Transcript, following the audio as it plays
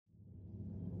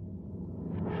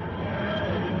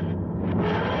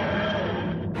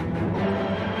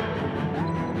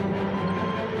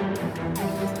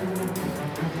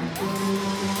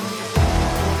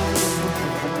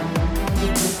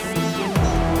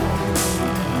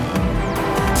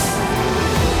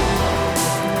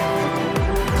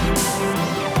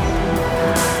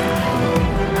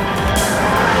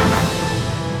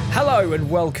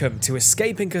welcome to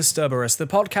Escaping Custoberus, the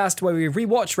podcast where we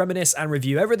rewatch, reminisce, and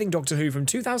review everything Doctor Who from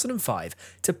 2005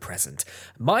 to present.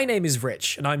 My name is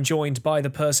Rich, and I'm joined by the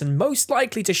person most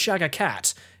likely to shag a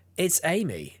cat. It's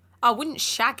Amy. I wouldn't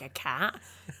shag a cat.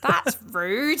 That's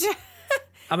rude.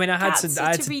 I mean, I had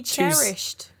to be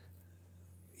cherished.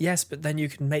 Yes, but then you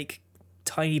can make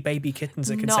tiny baby kittens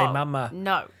that can say mama.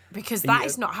 No, because that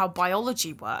is not how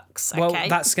biology works, okay? Well,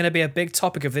 that's going to be a big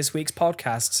topic of this week's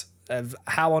podcast, of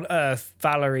how on earth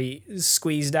Valerie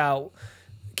squeezed out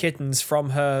kittens from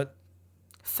her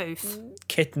Foof.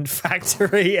 kitten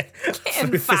factory.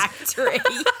 Kitten factory.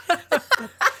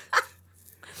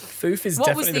 Foof is What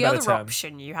definitely was the the better other term.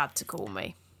 option you had to call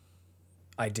me?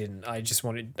 I didn't. I just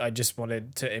wanted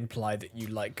to imply that you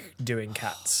like doing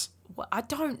cats. Well, I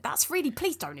don't. That's really.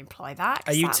 Please don't imply that.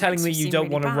 Are you telling me you don't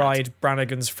want to ride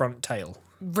Brannigan's front tail?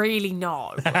 Really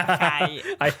not. Okay.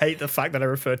 I hate the fact that I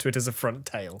refer to it as a front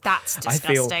tail. That's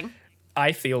disgusting.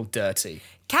 I feel dirty.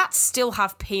 Cats still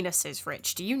have penises,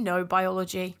 Rich. Do you know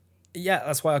biology? Yeah,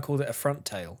 that's why I called it a front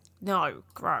tail. No,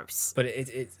 gross. But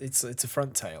it's a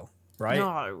front tail, right?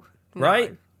 No.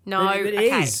 Right? No. It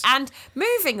okay. is. And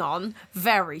moving on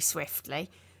very swiftly.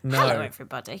 No. Hello,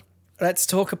 everybody. Let's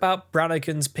talk about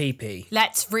Brannigan's pee-pee.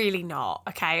 Let's really not,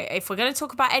 okay? If we're going to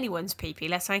talk about anyone's pee-pee,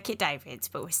 let's make it David's.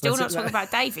 But we're still not talking about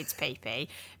David's pee-pee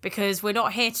because we're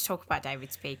not here to talk about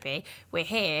David's pee-pee. We're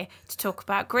here to talk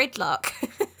about Gridlock.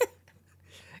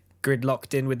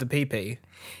 Gridlocked in with the pee-pee.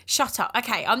 Shut up.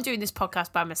 Okay, I'm doing this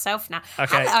podcast by myself now.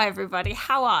 Okay. Hello, everybody.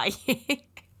 How are you?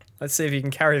 Let's see if you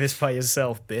can carry this by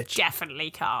yourself, bitch.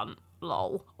 Definitely can't.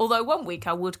 Lol. Although one week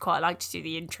I would quite like to do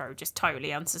the intro just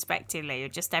totally unsuspectingly, or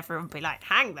just everyone be like,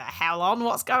 hang the hell on,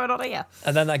 what's going on here?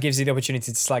 And then that gives you the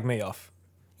opportunity to slag me off.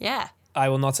 Yeah. I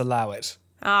will not allow it.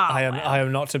 I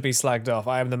am not to be slagged off.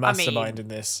 I am the mastermind in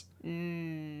this.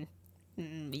 Yeah,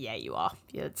 you are.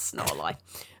 It's not a lie.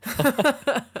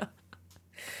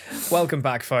 Welcome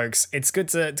back, folks. It's good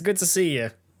to see you.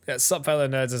 Sup, fellow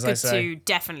nerds, as I say. Good to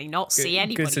definitely not see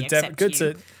anybody except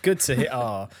you. Good to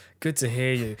hear. Good to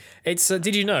hear you. It's.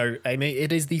 Did you know, Amy?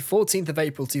 It is the 14th of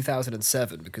April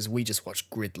 2007 because we just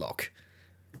watched Gridlock.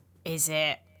 Is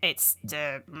it? It's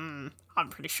the. I'm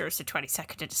pretty sure it's the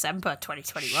 22nd of December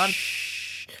 2021.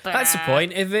 But, that's the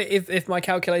point. If my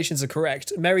calculations are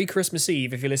correct, Merry Christmas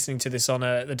Eve if you're listening to this on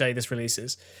the day this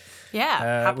releases.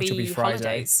 Yeah. Happy which will be Friday.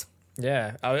 holidays.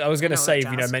 Yeah, I was going to save,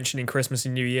 mentioning Christmas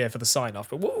and New Year for the sign-off,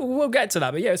 but we'll get to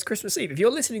that. But yeah, it's Christmas Eve. If you're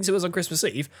listening to us on Christmas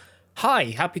Eve, hi,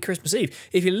 happy Christmas Eve.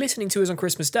 If you're listening to us on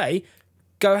Christmas Day,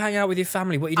 go hang out with your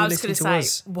family. What are you doing listening to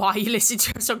us? Why are you listening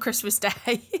to us on Christmas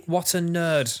Day? What a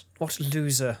nerd. What a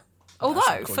loser.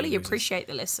 Although, fully appreciate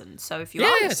the listen. So if you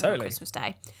are listening on Christmas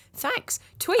Day, thanks.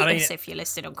 Tweet us if you're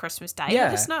listening on Christmas Day.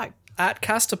 Let us know. At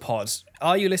Casterpod,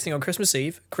 are you listening on Christmas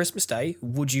Eve, Christmas Day?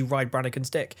 Would you ride Brannigan's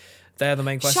dick? They're the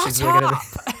main questions Shut we're going to up.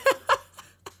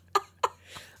 be.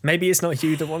 Maybe it's not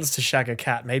you that wants to shag a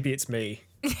cat. Maybe it's me.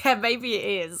 Yeah, maybe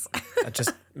it is.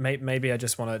 Maybe I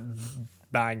just want to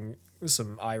bang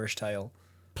some Irish tail.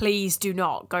 Please do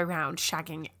not go around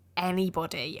shagging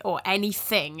anybody or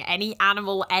anything, any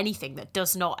animal, anything that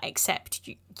does not accept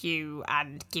you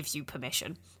and gives you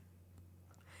permission.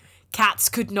 Cats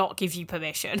could not give you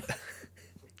permission.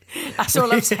 That's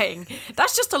all I'm saying.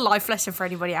 That's just a life lesson for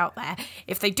anybody out there.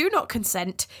 If they do not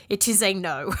consent, it is a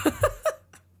no.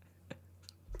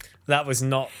 That was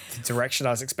not the direction I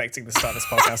was expecting the start of this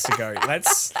podcast to go.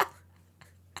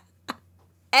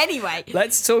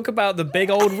 Let's talk about the big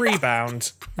old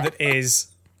rebound that is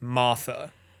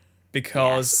Martha.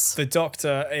 Because the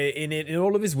Doctor, in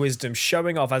all of his wisdom,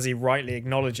 showing off as he rightly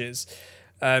acknowledges,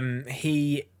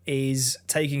 he is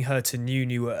taking her to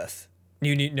New Earth.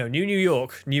 New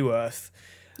York, New Earth,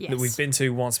 that we've been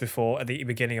to once before at the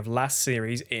beginning of last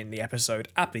series in the episode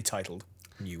aptly titled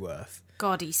New Earth.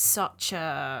 God, he's such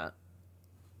a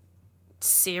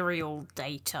serial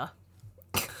dater.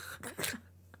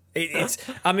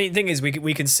 The thing is,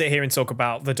 we can sit here and talk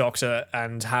about the Doctor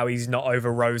and how he's not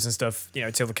over Rose and stuff,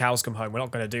 till the cows come home. We're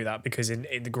not going to do that because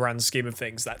in the grand scheme of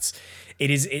things,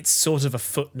 it's sort of a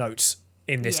footnote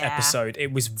in this episode.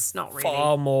 It was not really.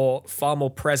 far more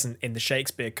present in the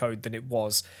Shakespeare Code than it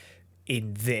was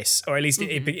in this, or at least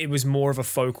it was more of a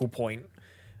focal point.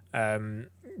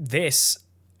 This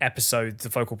episode, the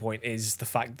focal point is the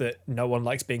fact that no one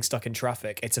likes being stuck in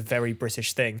traffic. It's a very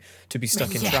British thing to be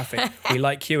stuck in traffic. We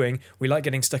like queuing, we like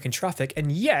getting stuck in traffic,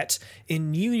 and yet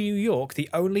in New York, the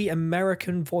only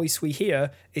American voice we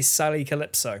hear is Sally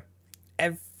Calypso.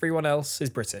 Everyone else is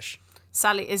British.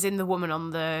 Sally is in the woman on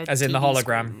the as in TV the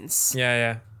hologram. Screens.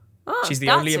 Yeah. Oh, she's the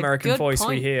only American voice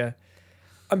point. we hear.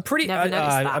 I'm pretty. Never noticed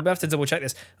that. I'm gonna have to double check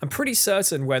this. I'm pretty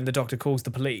certain when the Doctor calls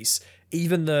the police,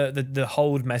 even the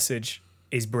hold message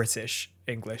is British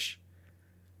English.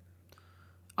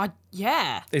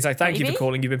 Yeah. It's like, thank you Maybe? for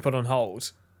calling. You've been put on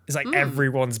hold. It's like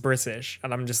everyone's British,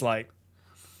 and I'm just like,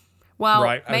 Well,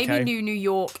 right, maybe okay. New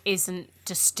York isn't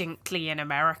distinctly in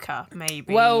America.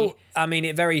 Maybe. well, I mean,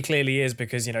 it very clearly is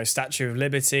because Statue of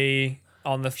Liberty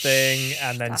on the thing,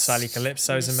 and then That's- Sally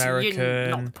Calypso's Not the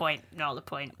American. point. Not the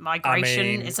point. Migration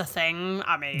mean, is a thing.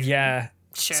 I mean, Yeah.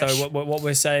 Shush. So what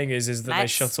we're saying is that they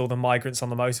Let's- shut all the migrants on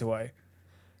the motorway.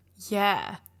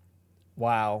 yeah.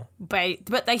 Wow,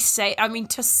 But they say, I mean,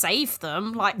 to save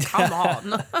them, like, come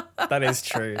on. that is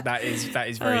true. That is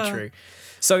very true.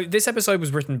 So this episode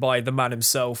was written by the man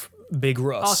himself, Big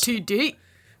Russ, R2D.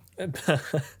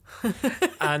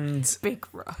 and Big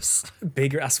Russ.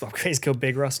 Big. That's what he's called,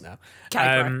 Big Russ now.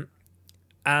 Okay, right.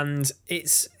 And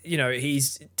it's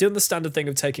he's doing the standard thing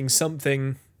of taking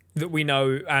something that we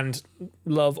know and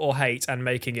love or hate and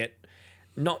making it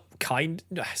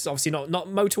it's obviously not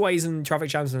motorways and traffic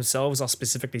jams themselves are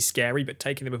specifically scary, but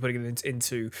taking them and putting them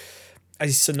into a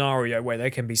scenario where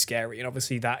they can be scary. And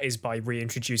obviously that is by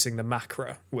reintroducing the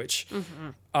Macra, which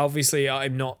obviously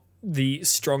I'm not the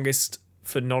strongest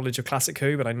for knowledge of Classic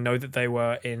Who, but I know that they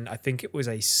were in, I think it was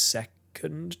a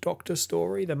second Doctor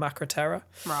story, the Macra Terror.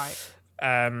 Right.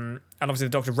 And obviously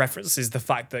the Doctor references the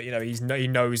fact that he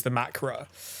knows the Macra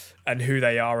and who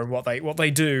they are and what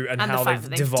they do and And how the fact they've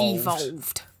that they've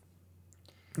devolved.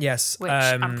 Yes, Which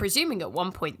I'm presuming at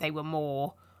one point they were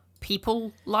more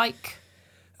people-like.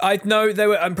 I know they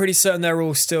were. I'm pretty certain they're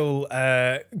all still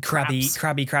crabs.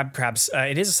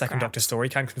 It is a second Crabs. Doctor story,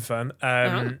 can confirm.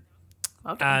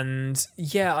 Okay. And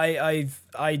yeah,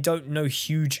 I don't know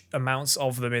huge amounts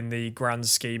of them in the grand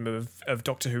scheme of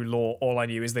Doctor Who lore. All I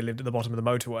knew is they lived at the bottom of the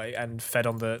motorway and fed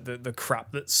on the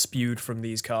crap that spewed from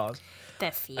these cars.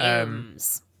 Their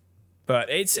fumes. But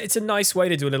it's a nice way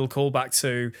to do a little callback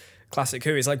to Classic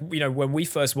Who. It's like, when we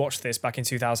first watched this back in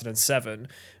 2007,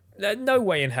 no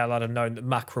way in hell I'd have known that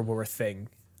Macra were a thing.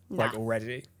 Like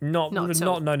already. Not at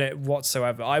all. known it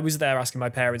whatsoever. I was there asking my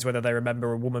parents whether they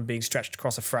remember a woman being stretched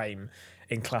across a frame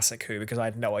in Classic Who because I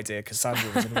had no idea Cassandra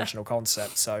was an original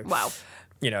concept. So, Well,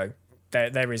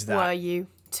 there is that. were you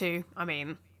too? I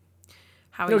mean,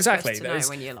 how are No, you exactly. supposed to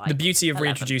know when you're like the beauty of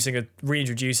 11?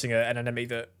 reintroducing an enemy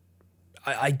that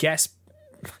I guess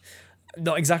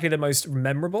not exactly the most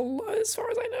memorable as far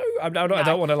as I know. I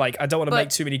don't want to make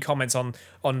too many comments on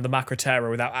the Macra Terror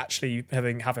without actually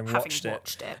having watched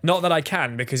it. Not that I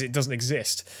can because it doesn't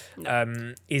exist. But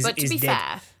to be dead.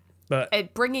 fair,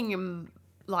 But bringing them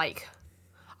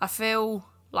I feel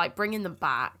like bringing them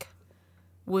back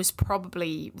was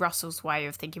probably Russell's way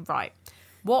of thinking, right,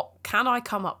 what can I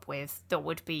come up with that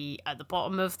would be at the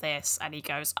bottom of this? And he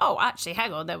goes, oh, actually,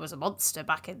 hang on, there was a monster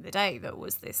back in the day that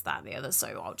was this, that, and the other,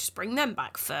 so I'll just bring them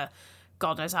back for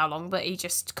God knows how long. But he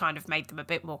just kind of made them a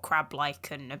bit more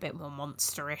crab-like and a bit more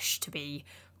monsterish to be,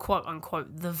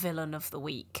 quote-unquote, the villain of the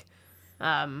week.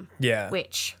 yeah.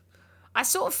 Which I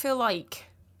sort of feel like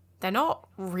they're not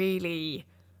really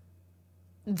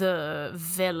the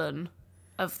villain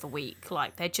of the week.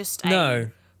 Like, they're just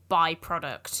a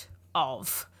byproduct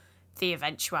of the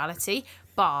eventuality.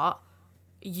 But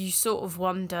you sort of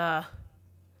wonder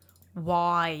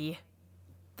why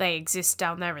they exist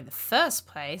down there in the first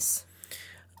place.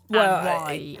 Well, and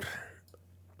why...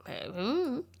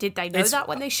 Did they know that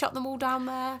when they shut them all down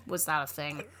there? Was that a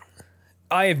thing?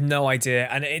 I have no idea,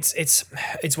 and it's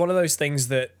one of those things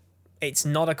that it's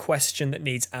not a question that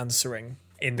needs answering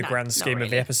in the grand scheme of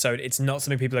the really. episode. It's not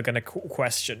something people are going to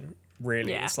question.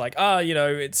 Really, Yeah. it's like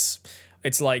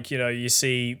it's like you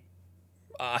see.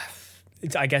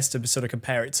 I guess to sort of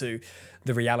compare it to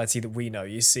the reality that we know,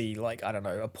 you see like I don't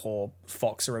know a poor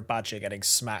fox or a badger getting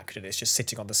smacked, and it's just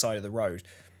sitting on the side of the road.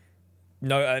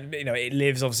 No, it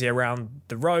lives obviously around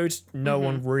the road. No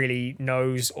one really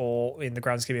knows, or in the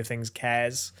grand scheme of things,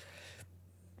 cares.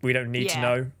 We don't need to Yeah.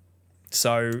 know,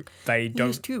 so they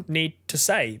true. don't need to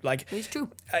say. Like, It's true.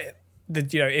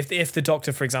 if the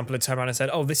Doctor, for example, had turned around and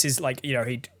said, "Oh, this is like,"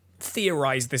 he'd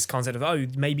theorized this concept of, "Oh,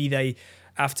 maybe they."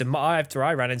 After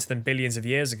I ran into them billions of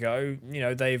years ago,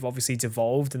 they've obviously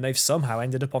devolved and they've somehow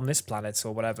ended up on this planet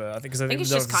or whatever. I think I think it's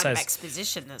just kind of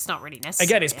exposition that's not really necessary.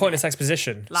 Again, it's in pointless it.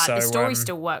 exposition. Like, so, the story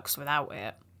still works without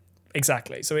it.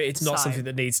 Exactly. So it's not So- something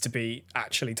that needs to be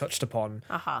actually touched upon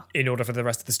Uh-huh. in order for the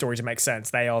rest of the story to make sense.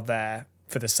 They are there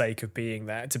for the sake of being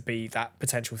there, to be that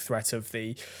potential threat of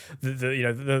the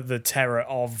terror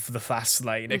of the fast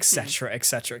lane, etc.,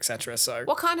 etc., etc. So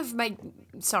What kind of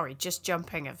sorry, just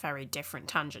jumping a very different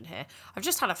tangent here. I've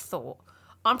just had a thought.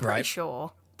 I'm pretty Right.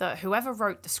 sure that whoever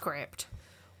wrote the script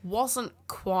wasn't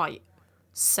quite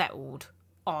settled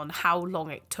on how long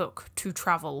it took to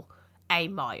travel a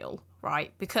mile,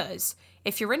 right? Because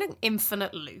if you're in an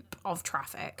infinite loop of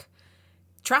traffic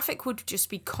would just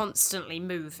be constantly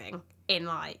moving in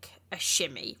like a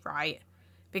shimmy, right?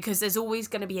 Because there's always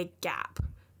going to be a gap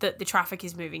that the traffic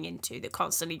is moving into that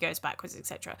constantly goes backwards,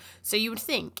 etc. So you would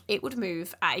think it would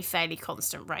move at a fairly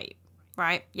constant rate,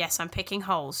 right? Yes, I'm picking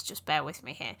holes, just bear with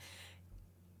me here.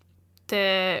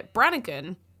 The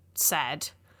Brannigan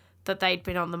said that they'd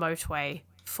been on the motorway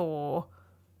for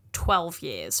 12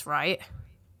 years, right?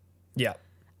 Yeah.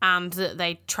 And that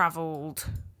they travelled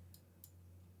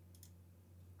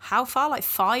how far? Like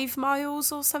 5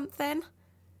 miles or something?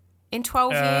 In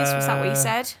 12 years? Was that what you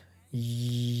said?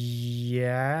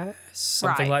 Yes.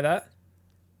 Something Right. like that.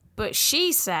 But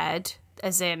she said,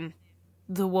 as in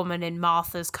the woman in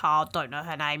Martha's car, don't know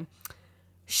her name,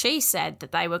 she said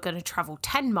that they were going to travel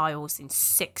 10 miles in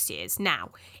 6 years.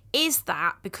 Now, is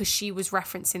that because she was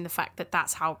referencing the fact that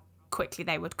that's how quickly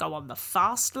they would go on the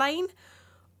fast lane?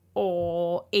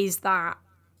 Or is that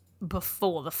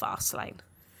before the fast lane?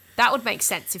 That would make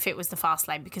sense if it was the fast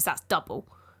lane, because that's double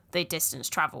the distance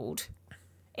travelled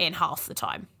in half the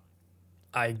time.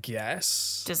 I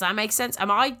guess. Does that make sense?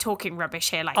 Am I talking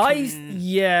rubbish here? Like,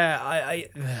 I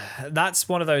that's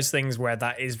one of those things where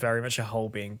that is very much a hole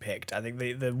being picked. I think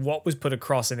the what was put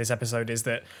across in this episode is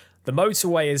that the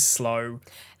motorway is slow,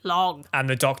 long. and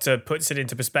the Doctor puts it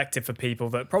into perspective for people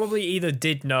that probably either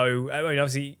did know. I mean,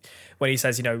 obviously, when he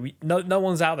says, no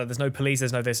one's out there, there's no police,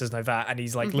 there's no this, there's no that, and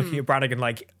he's like looking at Brannigan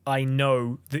like, I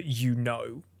know that you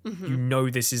know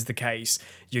this is the case.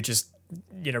 You're just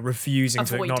refusing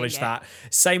to Avoiding acknowledge it. that.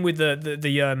 Same with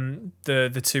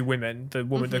the two women, the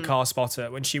woman, the car spotter,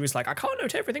 when she was like, I can't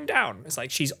note everything down. It's like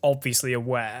she's obviously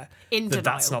aware In that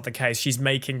that's denial. not the case. She's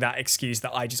making that excuse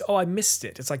that I missed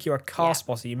it. It's like, you're a car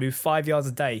spotter. You move 5 yards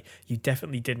a day. You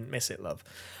definitely didn't miss it, love.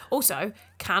 Also,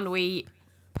 can we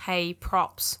pay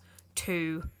props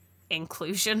to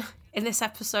inclusion in this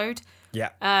episode?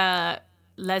 Yeah.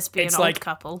 Lesbian It's old like-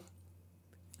 couple.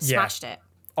 Yeah. Smashed it.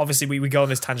 Obviously, we go on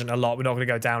this tangent a lot. We're not going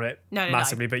to go down it No.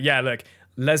 massively. But yeah, look,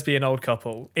 lesbian old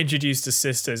couple, introduced as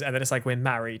sisters, and then it's like, we're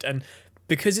married. And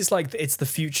because it's like, it's the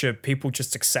future, people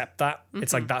just accept that.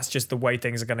 It's like, that's just the way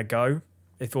things are going to go.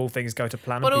 If all things go to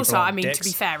plan. But and also, people I aren't mean, dicks. to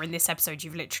be fair, in this episode,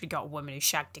 you've literally got a woman who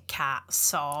shagged a cat,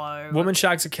 so... Woman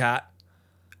shags a cat.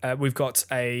 We've got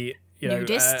an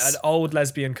Nudists? old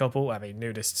lesbian couple. I mean,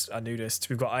 nudists are nudists.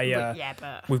 We've got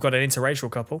but... we've got an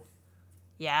interracial couple.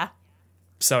 Yeah.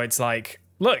 So it's like,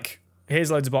 look,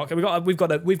 here's loads of box. We've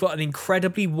got an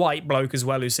incredibly white bloke as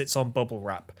well who sits on bubble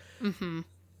wrap. Mm-hmm.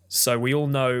 So we all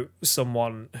know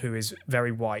someone who is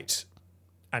very white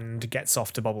and gets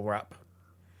off to bubble wrap.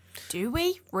 Do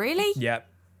we? Really? Yep.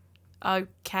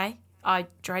 Okay. I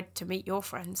dread to meet your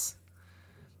friends.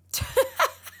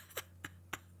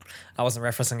 I wasn't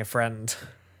referencing a friend.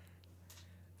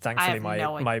 Thankfully,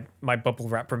 have no my bubble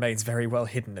wrap remains very well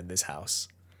hidden in this house.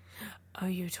 Oh,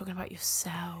 you were talking about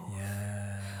yourself.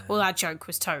 Yeah. Well, that joke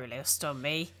was totally lost on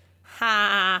me.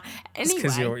 Ha. It's Anyway.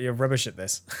 because you're rubbish at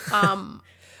this. Um,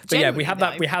 But yeah, we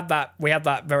genuinely had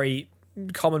that very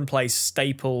commonplace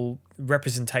staple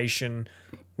representation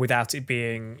without it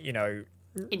being, in your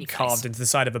carved face. into the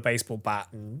side of a baseball bat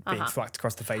and being thwacked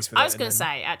across the face with it. I was going and to then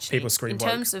say, actually, people scream in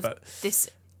terms woke, of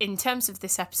in terms of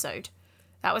this episode,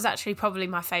 that was actually probably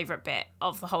my favourite bit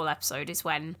of the whole episode, is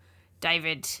when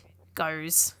David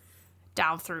goes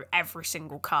down through every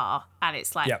single car and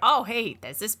it's like, Yep. oh, hey,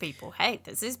 there's this people. Hey,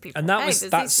 there's this people. And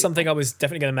that's something I was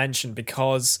definitely going to mention,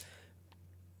 because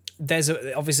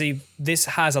obviously this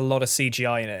has a lot of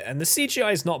CGI in it, and the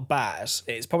CGI is not bad.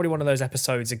 It's probably one of those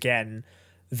episodes again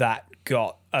that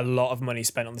got a lot of money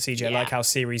spent on the CGI, Yeah. like how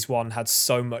Series 1 had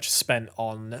so much spent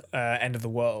on End of the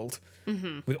World.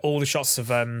 With all the shots of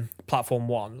Platform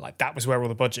 1, like that was where all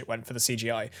the budget went for the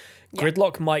CGI.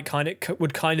 Gridlock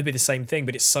would kind of be the same thing,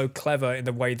 but it's so clever in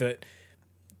the way that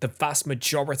the vast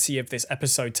majority of this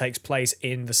episode takes place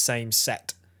in the same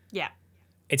set. Yeah.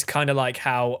 It's kind of like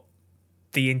how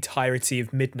the entirety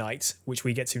of Midnight, which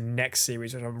we get to next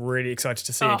series, which I'm really excited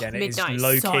to see again, it is Midnight's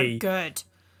low so key good.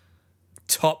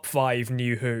 top 5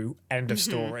 New Who, end of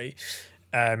story.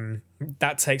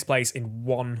 That takes place in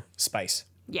one space.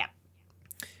 Yeah.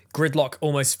 Gridlock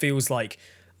almost feels like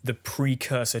the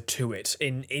precursor to it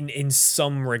in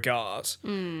some regard,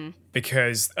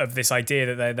 because of this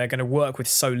idea that they're going to work with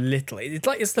so little.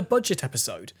 It's the budget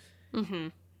episode.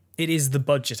 It is the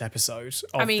budget episode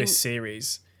of this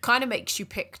series. Kind of makes you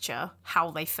picture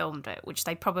how they filmed it, which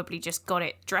they probably just got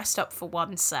it dressed up for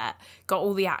one set, got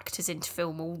all the actors in to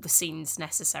film all the scenes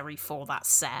necessary for that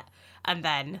set, and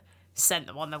then sent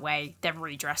them on their way, then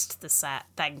redressed the set,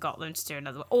 then got them to do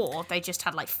another, or they just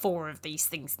had like 4 of these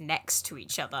things next to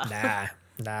each other.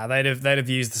 Nah, they'd have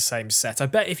used the same set. I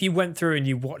bet if you went through and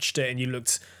you watched it and you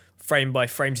looked frame by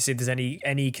frame to see if there's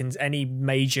any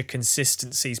major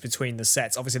consistencies between the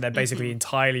sets. Obviously, they're basically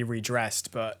entirely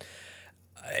redressed, but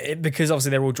because obviously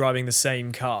they're all driving the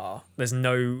same car, there's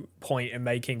no point in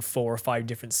making 4 or 5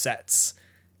 different sets.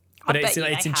 But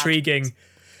it's intriguing.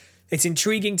 It's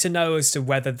intriguing to know as to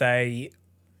whether they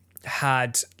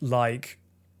had like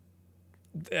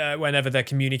whenever they're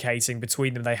communicating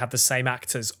between them, they have the same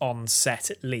actors on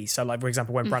set at least. So, like for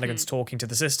example, when Brannigan's talking to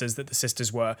the sisters, that the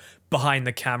sisters were behind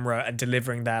the camera and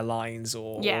delivering their lines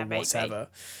or whatever.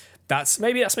 That's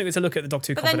maybe something to look at the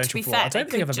Doctor Who Confidential for. I don't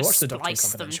think I've ever watched the Doctor Who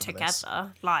Confidential them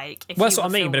together. Like, if that's what I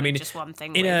mean. But I mean, just one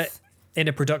thing in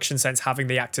a production sense, having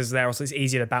the actors there, also it's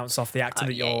easier to bounce off the actor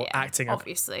that you're acting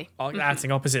obviously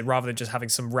acting opposite, rather than just having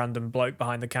some random bloke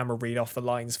behind the camera read off the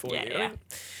lines for you.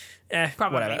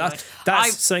 Whatever.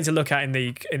 That's something to look at in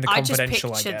the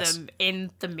Confidential. I just picture them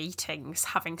in the meetings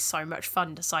having so much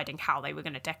fun deciding how they were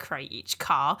going to decorate each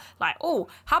car. Like, oh,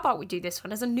 how about we do this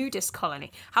one as a nudist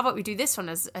colony? How about we do this one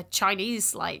as a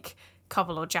Chinese like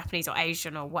couple, or Japanese or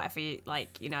Asian or whatever,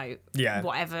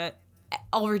 whatever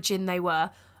origin they were.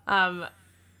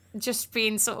 Just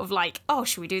being sort of like, oh,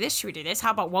 should we do this? Should we do this?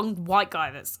 How about one white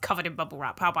guy that's covered in bubble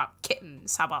wrap? How about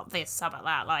kittens? How about this? How about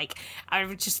that? Like,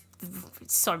 it's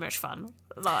so much fun.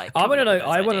 Like, I want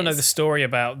to know the story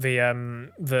about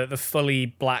the fully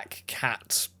black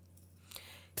cat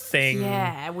thing.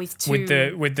 Yeah, with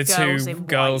the two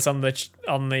girls on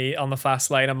the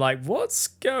fast lane. I'm like, what's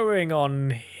going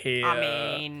on here? I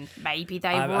mean, maybe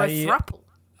they were a throuple.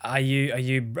 Are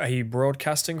you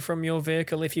broadcasting from your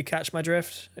vehicle? If you catch my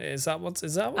drift, is that what's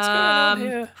going on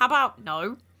here? How about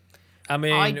no? I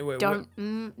mean,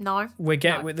 no.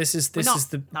 This is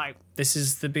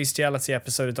the bestiality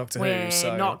episode of Doctor Who. So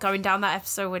we're not going down that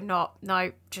episode. We're not.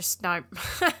 No, just no.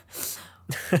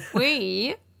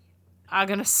 We are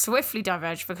going to swiftly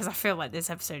diverge because I feel like this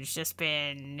episode has just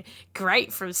been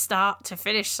great from start to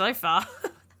finish so far.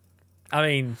 I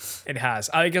mean, it has.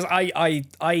 Because I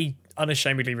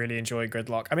unashamedly really enjoy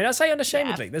Gridlock. I mean, I say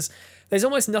unashamedly. Yeah. There's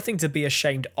almost nothing to be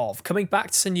ashamed of. Coming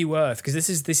back to New Earth, because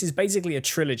this is basically a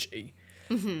trilogy.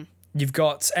 Mm-hmm. You've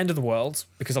got End of the World,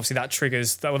 because obviously that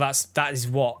triggers. That was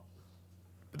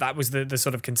the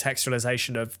sort of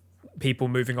contextualization of people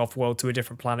moving off world to a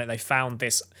different planet. They found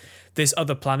this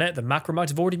other planet. The Macra might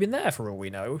have already been there for all we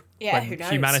know. Yeah, who knows?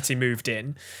 Humanity moved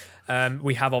in.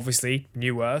 We have obviously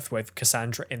New Earth with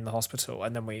Cassandra in the hospital,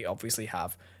 and then we obviously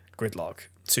have Gridlock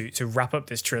to wrap up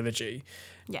this trilogy.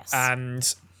 Yes.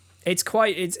 And it's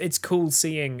cool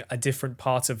seeing a different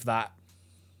part of that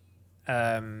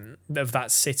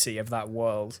city, of that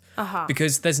world,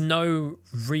 because there's no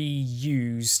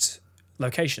reused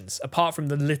locations apart from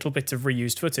the little bit of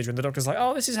reused footage when the Doctor's like,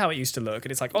 oh, this is how it used to look,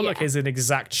 and it's like, oh, look, here's an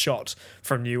exact shot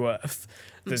from New Earth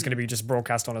that's going to be just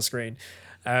broadcast on a screen.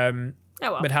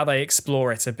 But how they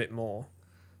explore it a bit more.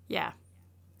 Yeah.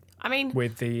 I mean,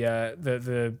 with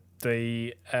the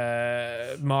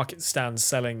market stands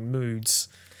selling moods.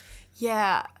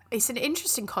 Yeah, it's an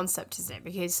interesting concept, isn't it?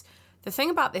 Because the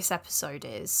thing about this episode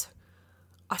is,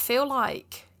 I feel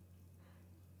like,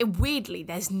 weirdly,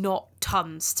 there's not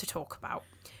tons to talk about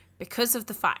because of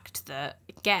the fact that,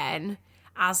 again,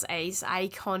 as a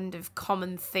kind of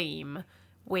common theme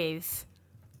with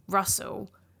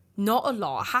Russell, not a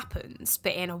lot happens,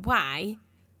 but in a way,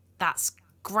 that's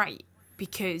great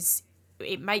because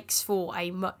it makes for a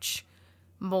much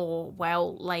more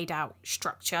well laid out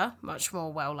structure, much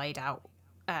more well laid out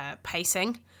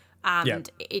pacing,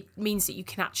 and it means that you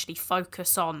can actually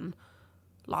focus on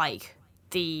like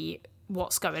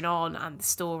what's going on and the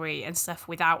story and stuff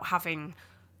without having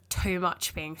too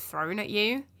much being thrown at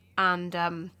you. And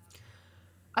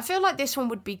I feel like this one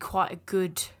would be quite a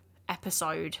good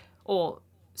episode, I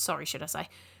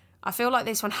feel like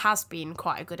this one has been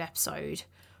quite a good episode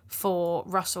for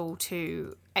Russell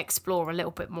to explore a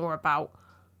little bit more about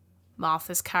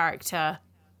Martha's character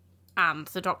and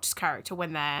the Doctor's character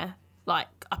when they're like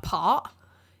apart,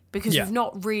 because we've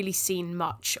not really seen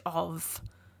much of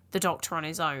the Doctor on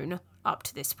his own up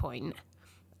to this point,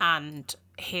 and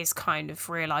his kind of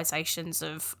realizations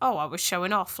of, oh, I was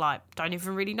showing off, like, don't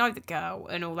even really know the girl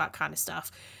and all that kind of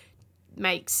stuff,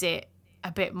 makes it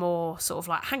a bit more sort of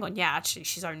like, hang on, yeah, actually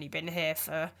she's only been here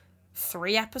for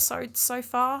 3 episodes so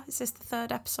far. Is this the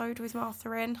 3rd episode with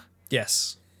Martha in?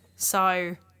 Yes.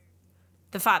 So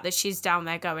the fact that she's down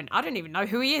there going, I don't even know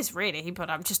who he is really, but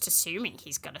I'm just assuming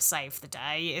he's going to save the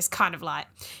day, is kind of like,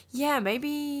 yeah,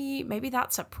 maybe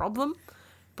that's a problem.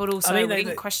 But also, I mean, we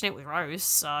didn't question it with Rose,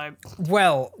 so...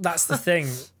 Well, that's the thing.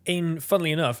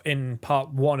 Funnily enough, in part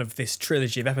 1 of this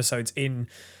trilogy of episodes, in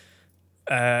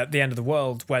The End of the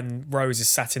World, when Rose is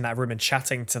sat in that room and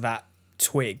chatting to that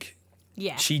twig,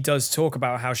 Yeah. she does talk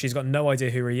about how she's got no idea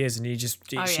who he is, and she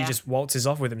just waltzes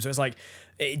off with him. So it's like,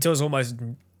 it does almost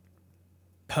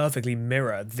perfectly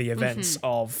mirror the events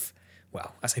of...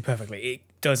 Well, I say perfectly.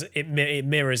 It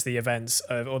mirrors the events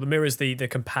of, or mirrors the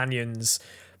companions'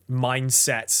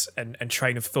 mindsets and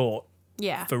train of thought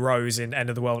for Rose in End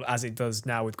of the World as it does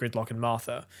now with Gridlock and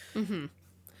Martha. But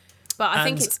I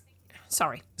think it's...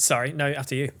 Sorry, no,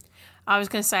 after you. I was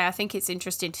going to say, I think it's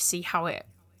interesting to see how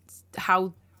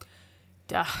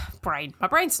my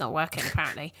brain's not working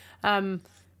apparently.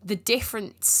 The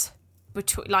difference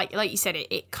between, like you said,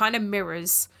 it kind of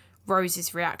mirrors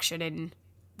Rose's reaction in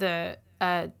the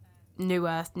New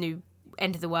Earth, New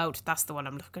End of the World. That's the one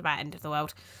I'm talking about, End of the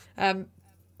World.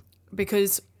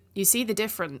 Because you see the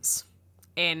difference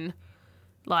in,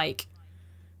 like,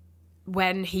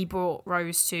 when he brought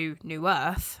Rose to New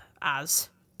Earth as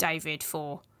David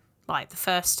for, like, the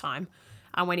first time,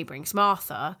 and when he brings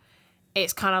Martha,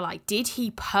 it's kind of like, did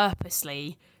he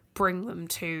purposely bring them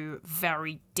to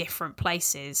very different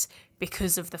places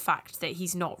because of the fact that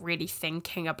he's not really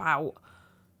thinking about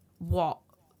what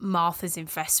Martha's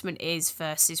investment is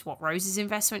versus what Rose's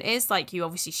investment is? Like,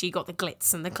 she got the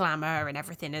glitz and the glamour and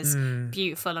everything is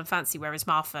beautiful and fancy, whereas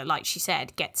Martha, like she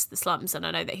said, gets the slums. And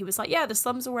I know that he was like, yeah, the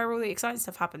slums are where all the exciting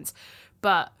stuff happens.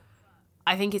 But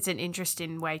I think it's an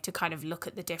interesting way to kind of look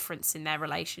at the difference in their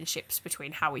relationships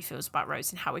between how he feels about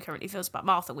Rose and how he currently feels about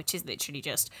Martha, which is literally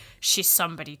just, she's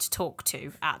somebody to talk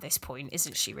to at this point,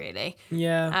 isn't she, really?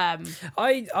 Yeah.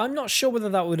 I'm not sure whether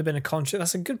that would have been a conscious...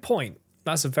 That's a good point.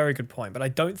 That's a very good point. But I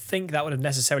don't think that would have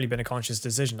necessarily been a conscious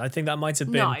decision. I think that might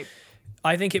have been... No.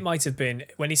 I think it might have been...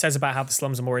 When he says about how the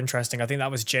slums are more interesting, I think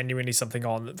that was genuinely something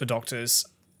on the Doctor's...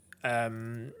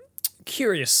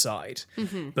 curious side.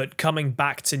 But coming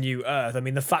back to New Earth, I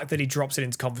mean, the fact that he drops it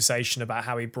into conversation about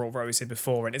how he brought Rose in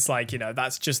before, and it's like,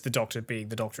 that's just the Doctor being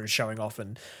the Doctor and showing off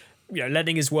and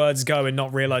letting his words go and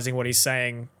not realizing what he's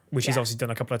saying, which he's obviously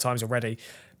done a couple of times already.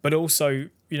 But also,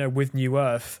 with New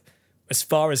Earth, as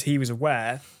far as he was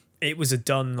aware, it was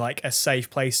like a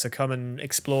safe place to come and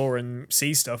explore and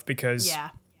see stuff, because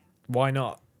why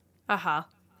not?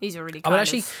 He's a really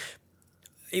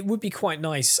it would be quite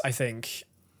nice, I think,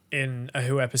 in a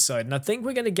Who episode, and I think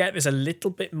we're going to get this a little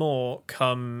bit more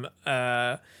come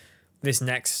the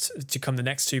next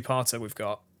two-parter we've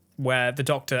got, where the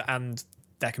Doctor and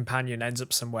their companion ends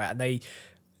up somewhere and they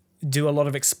do a lot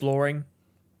of exploring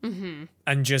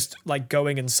and just like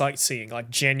going and sightseeing, like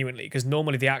genuinely, because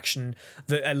normally the action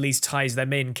that at least ties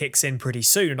them in kicks in pretty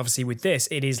soon, and obviously with this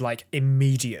it is like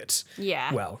immediate.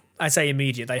 Well, I say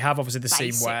immediate. They have obviously the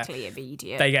scene where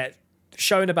immediate. They get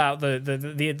shown about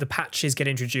the patches get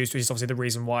introduced, which is obviously the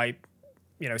reason why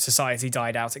society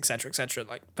died out, etc.,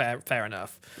 like fair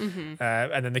enough.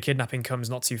 And then the kidnapping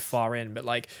comes not too far in, but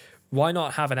like, why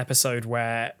not have an episode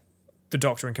where the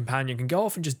Doctor and companion can go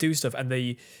off and just do stuff, and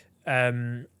the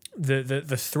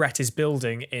threat is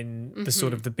building in the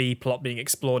sort of the B plot being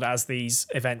explored as these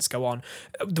events go on.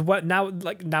 Now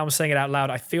I'm saying it out loud,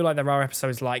 I feel like there are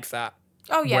episodes like that.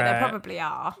 Oh yeah, there probably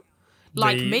are.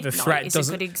 Like Midnight is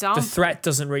a good example. The threat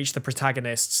doesn't reach the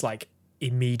protagonists like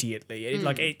immediately.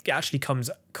 It actually comes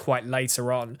quite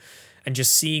later on, and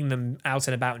just seeing them out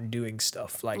and about and doing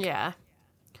stuff like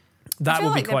that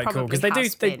would be quite cool, because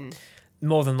they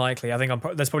more than likely. I think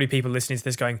there's probably people listening to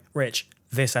this going, Rich,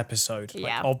 this episode,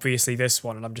 obviously this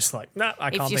one, and I'm just like, nah, I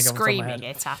can't think of it. If you're screaming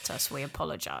it at us, we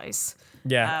apologise.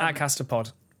 At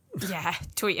Casterpod. Yeah,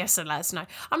 tweet us and let us know.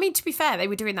 I mean, to be fair, they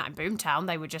were doing that in Boomtown.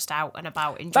 They were just out and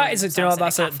about enjoying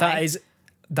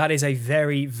that is a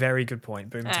very, very good point.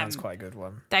 Boomtown's quite a good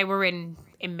one. They were in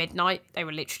Midnight. They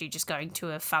were literally just going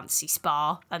to a fancy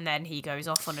spa, and then he goes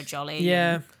off on a jolly.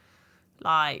 Yeah,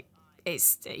 and,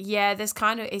 it's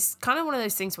kind of one of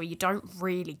those things where you don't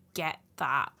really get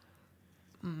that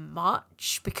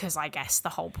much, because I guess the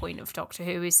whole point of Doctor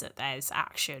Who is that there's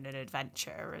action and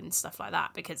adventure and stuff like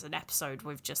that, because an episode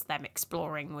with just them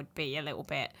exploring would be a little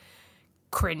bit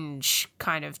cringe,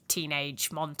 kind of teenage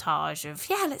montage of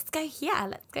let's go here,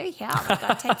 we're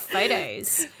gonna take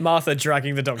photos. Martha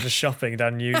dragging the Doctor shopping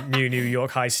down New York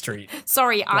High Street.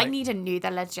 Sorry, I need a new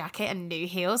leather jacket and new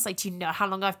heels. Like, do you know how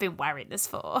long I've been wearing this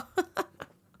for?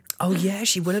 Oh yeah,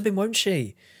 she would have been, won't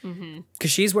she?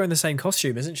 Because she's wearing the same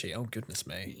costume, isn't she? Oh goodness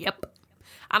me. Yep.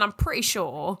 And I'm pretty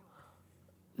sure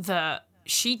that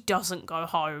she doesn't go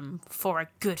home for a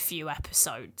good few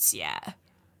episodes yet.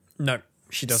 No,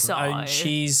 she doesn't.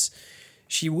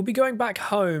 She will be going back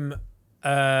home.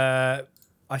 I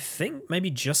I think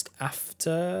maybe just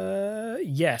after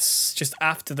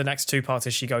the next two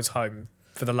parts she goes home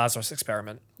for the Lazarus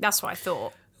experiment. That's what I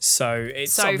thought. So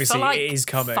it's So obviously for like it is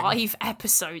coming. 5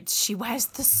 episodes, she wears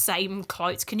the same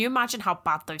clothes. Can you imagine how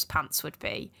bad those pants would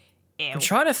be? Ew. I'm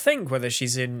trying to think whether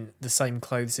she's in the same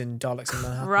clothes in Daleks in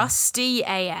Manhattan. Rusty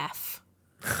AF.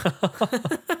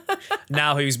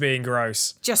 Now who's being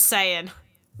gross? Just saying.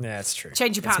 Yeah, it's true.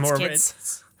 Change your It's pants, more of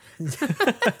kids.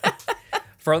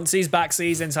 front seats, back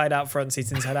seats, inside out, front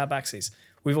seats, inside out, back seats.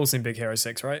 We've all seen Big Hero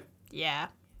 6, right? Yeah.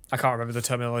 I can't remember the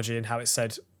terminology and how it's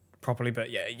said properly, but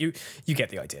yeah, you get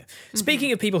the idea.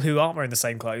 Speaking of people who aren't wearing the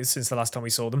same clothes since the last time we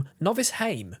saw them, Novice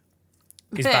Haim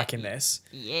is back in this.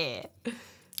 Yeah.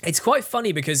 It's quite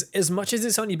funny because as much as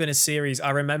it's only been a series, I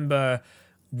remember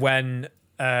when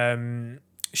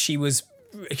she was,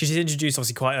 because she's introduced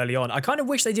obviously quite early on. I kind of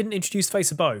wish they didn't introduce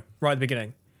Face of Bo right at the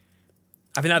beginning.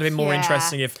 I think that'd have been more Yeah.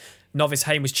 interesting if Novice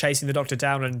Haim was chasing the Doctor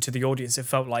down, and to the audience it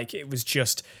felt like it was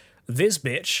just this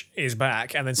bitch is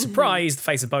back, and then surprise, the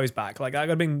Face of Bo's back. Like that would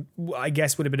have been, I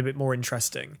guess, would have been a bit more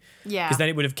interesting. Yeah. Because then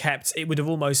it would have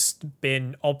almost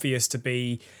been obvious to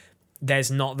be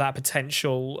there's not that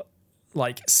potential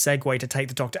like segue to take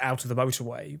the Doctor out of the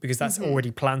motorway, because that's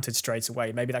already planted straight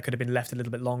away. Maybe that could have been left a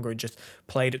little bit longer and just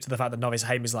played up to the fact that Novice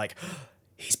Haim is like,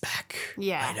 he's back.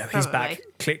 Yeah, I know he's back.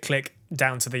 probably. Click, click,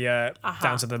 down to the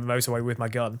motorway with my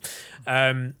gun.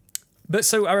 But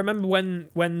so I remember when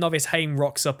Novice Haim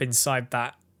rocks up inside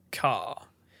that car,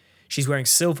 she's wearing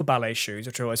silver ballet shoes,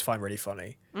 which I always find really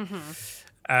funny.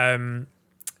 And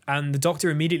the Doctor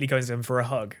immediately goes in for a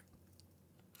hug.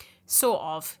 Sort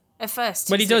of. At first.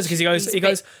 When he does, because he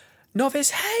goes, Novice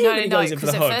Haim, and he No, goes in for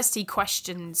because the at hug. first he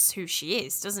questions who she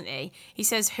is, doesn't he? He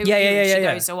says who Yeah, are you? yeah, And she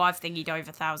yeah. goes, oh, I've thingied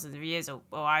over thousands of years, or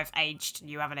I've aged and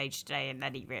you haven't aged today, and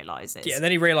then he realises. Yeah, then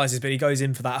he realizes, but he goes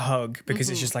in for that hug because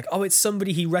it's just like, oh, it's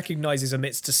somebody he recognizes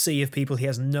amidst a sea of people he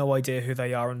has no idea who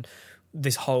they are, and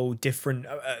this whole different,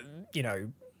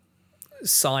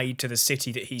 side to the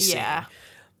city that he's seeing.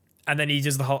 And then he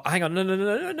does the whole, hang on, no, wait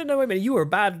a minute, you were a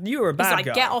bad He's like,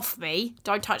 guy. get off me,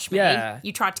 don't touch me. Yeah.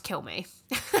 You tried to kill me.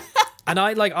 And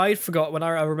I forgot when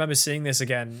I remember seeing this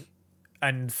again,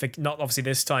 and not obviously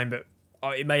this time, but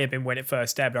it may have been when it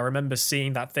first aired, but I remember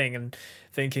seeing that thing and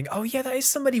thinking, oh yeah, that is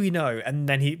somebody we know. And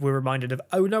then we're reminded of,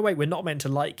 oh no, wait, we're not meant to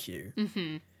like you.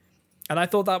 Mm-hmm. And I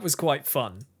thought that was quite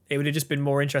fun. It would have just been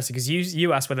more interesting because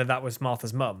you asked whether that was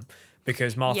Martha's mum,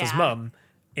 because Martha's mum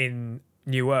in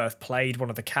New Earth played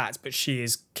one of the cats, but she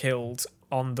is killed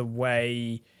on the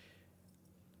way.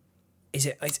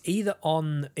 It's either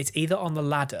on the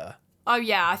ladder. Oh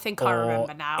yeah, I think I Or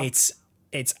remember now. It's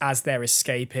as they're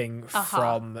escaping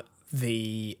from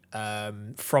the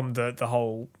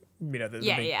whole, the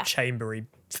big chambery,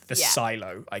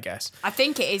 silo, I guess. I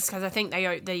think it is because I think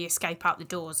they escape out the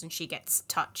doors and she gets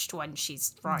touched when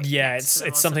she's right. Yeah, next to them or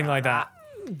it's something like that.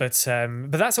 But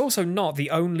that's also not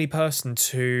the only person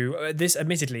to this,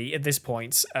 admittedly, at this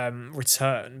point,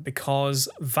 return, because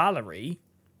Valerie,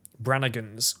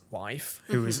 Brannigan's wife,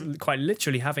 who was quite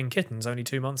literally having kittens only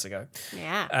 2 months ago,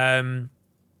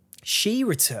 she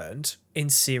returned in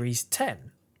series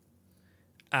 10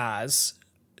 as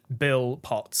Bill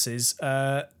Potts's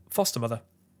foster mother.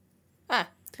 Ah,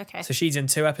 okay. So she's in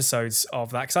 2 episodes of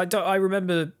that, because I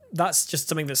remember that's just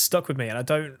something that stuck with me, and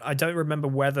I don't remember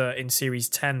whether in series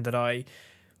 10 that I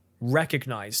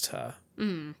recognized her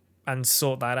and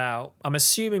sought that out. I'm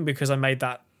assuming because I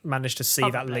managed to see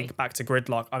that Probably. link back to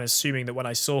Gridlock. I'm assuming that when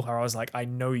I saw her, I was like, I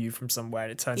know you from somewhere.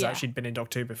 And it turns Yeah. out she'd been in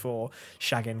Doctor Who before,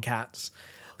 shagging cats.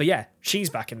 But yeah, she's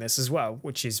back in this as well,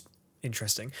 which is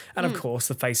interesting. And of course,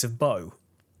 the Face of Bo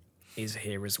is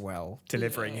here as well,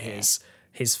 delivering his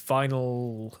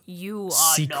final You are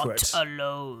secret. not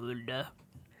alone.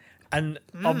 And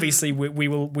obviously, we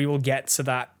will get to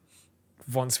that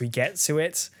once we get to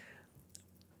it.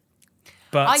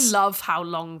 But I love how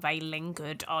long they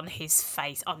lingered on his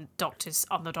face, on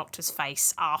the doctor's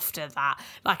face after that.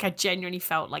 Like, I genuinely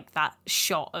felt like that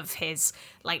shot of his,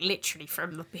 like, literally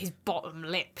from his bottom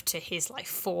lip to his, like,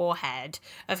 forehead,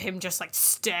 of him just, like,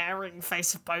 staring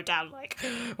Face of Bo down, like,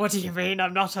 what do you mean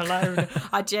I'm not alone?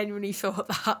 I genuinely thought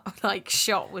that, like,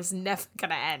 shot was never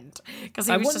gonna end, because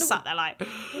he was just sat there like...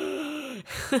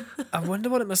 I wonder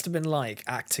what it must have been like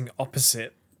acting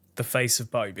opposite the Face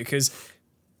of Bo, because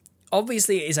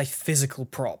obviously it is a physical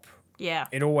prop. Yeah.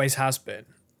 It always has been.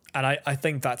 And I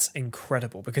think that's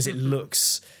incredible, because it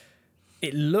looks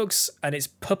and it's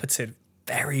puppeted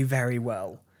very, very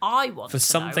well. I want For to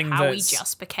something know how he that's-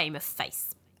 just became a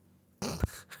face.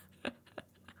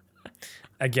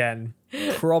 Again,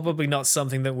 probably not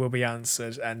something that will be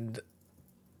answered, and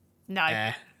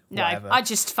No. No, whatever. I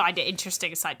just find it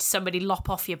interesting. It's like, did somebody lop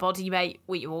off your body, mate?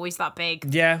 Were you always that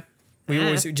big? Yeah, we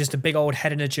always just a big old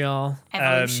head in a jar.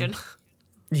 Evolution.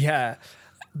 Yeah,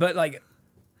 but like,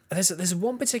 there's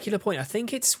one particular point. I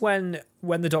think it's when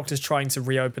the Doctor's trying to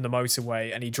reopen the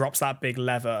motorway and he drops that big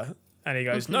lever and he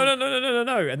goes, no,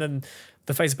 and then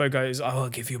the face of Bo goes, I will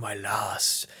give you my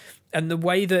last. And the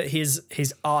way that his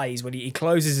eyes, when he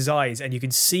closes his eyes, and you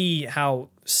can see how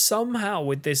somehow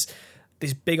with this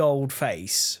big old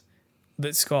face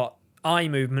that's got eye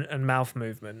movement and mouth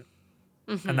movement,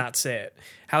 and that's it.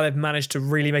 How they've managed to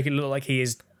really make it look like he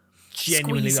is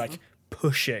genuinely Squeezing. like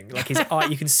pushing, like his eye.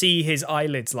 You can see his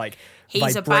eyelids like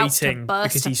He's about to vibrating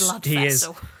burst because a blood he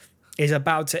vessel. is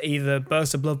about to either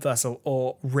burst a blood vessel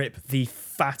or rip the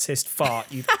fattest fart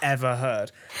you've ever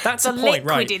heard. That's The the point, liquid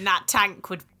right? in that tank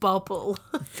would bubble.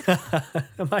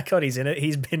 Oh my god, he's in it.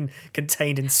 He's been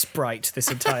contained in Sprite this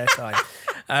entire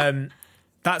time.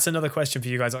 That's another question for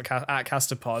you guys at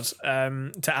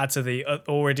Castopod. To add to the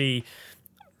already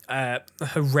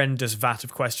horrendous vat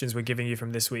of questions we're giving you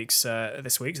from this Maybe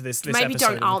episode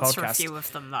don't of the answer a podcast. few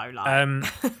of them though.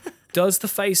 Like, Does the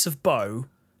face of Bo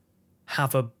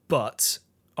have a butt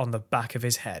on the back of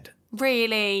his head?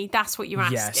 really, that's what you're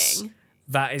Yes. asking?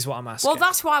 That is what I'm asking. Well,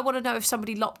 that's why I want to know if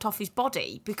somebody lopped off his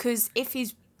body, because if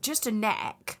he's just a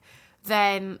neck,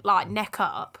 then like neck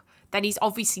up, then he's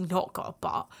obviously not got a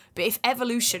butt. But if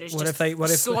evolution has What just if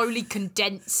slowly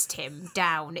condensed him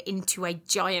down into a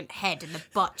giant head and the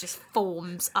butt just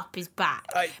forms up his back,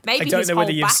 maybe I don't his know whole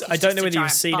whether back is I don't know just a whether you've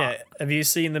giant seen butt. it. Have you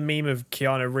seen the meme of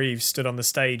Keanu Reeves stood on the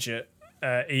stage at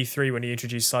E3 when he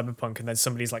introduced Cyberpunk, and then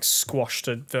somebody's like squashed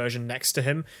a version next to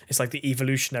him? It's like the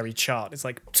evolutionary chart. It's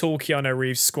like tall Keanu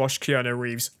Reeves, squashed Keanu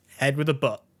Reeves, head with a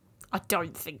butt. I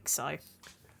don't think so.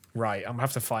 Right, I'm gonna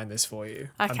have to find this for you.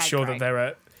 I'm Okay, sure great. that there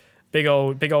are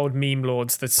big old meme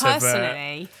lords that have.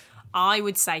 Personally, I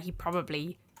would say he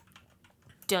probably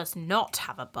does not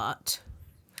have a butt.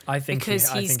 I think Because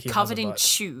I he's think he has covered a in butt.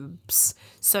 tubes,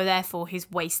 so therefore his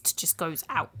waist just goes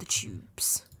out the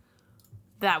tubes.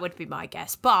 That would be my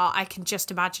guess. But I can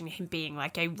just imagine him being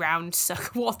like a round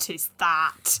circle. What is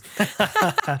that?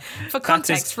 For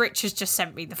context, Rich has just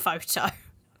sent me the photo.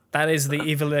 That is the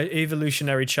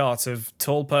evolutionary chart of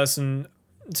tall person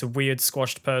to weird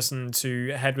squashed person to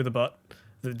head with a butt,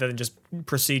 that then just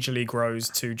procedurally grows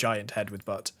to giant head with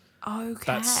butt.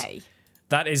 Okay.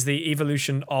 That is the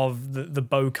evolution of the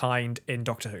Bo kind in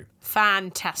Doctor Who.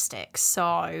 Fantastic.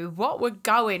 So what we're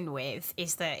going with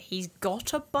is that he's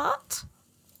got a butt?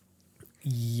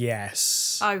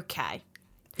 Yes. Okay.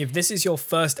 If this is your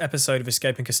first episode of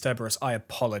Escaping Casteborous, I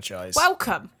apologise.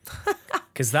 Welcome.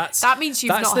 Because That means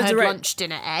you've that's not the heard direct- lunch,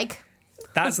 dinner, egg.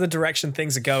 That's the direction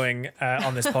things are going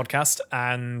on this podcast,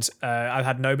 and I've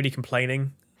had nobody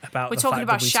complaining about We're the talking fact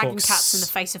about that we shagging talk cats in the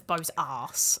face of Bo's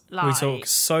arse. We Like, talk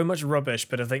so much rubbish,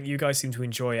 but I think you guys seem to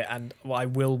enjoy it, and I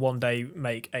will one day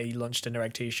make a lunch dinner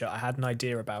egg t-shirt. I had an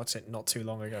idea about it not too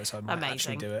long ago, so I might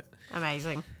actually do it.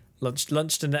 Amazing. Lunch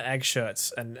dinner egg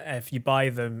shirts, and if you buy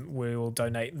them, we will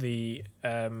donate the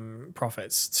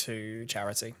profits to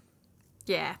charity.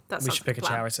 Yeah, that's We should pick a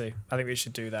charity. I think we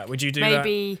should do that. Would you do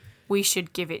Maybe we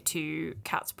should give it to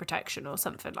Cats Protection or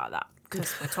something like that,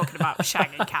 because we're talking about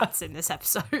shagging cats in this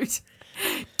episode.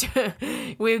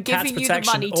 We're giving you the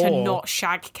Protection money to or- not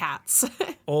shag cats.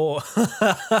 that? Or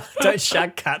don't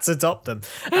shag cats, adopt them.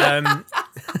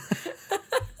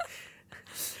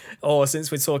 Or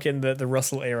since we're talking the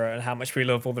Russell era and how much we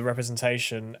love all the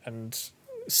representation and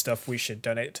stuff, we should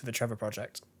donate it to the Trevor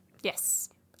Project. Yes,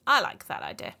 I like that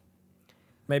idea.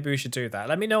 Maybe we should do that.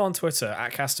 Let me know on Twitter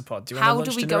at Castopod. Do you want a How lunch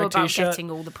do we dinner go egg about t-shirt?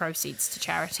 getting all the proceeds to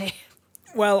charity?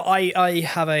 Well, I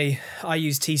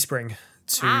use Teespring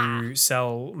to Ah.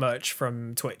 sell merch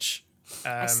from Twitch.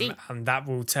 see. And that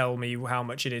will tell me how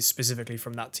much it is specifically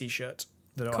from that t-shirt.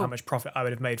 Or how much profit I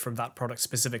would have made from that product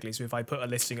specifically. So if I put a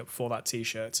listing up for that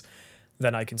t-shirt,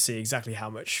 then I can see exactly how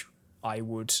much I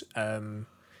would how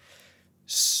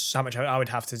much I would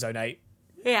have to donate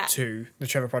Yeah. to the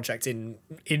Trevor Project in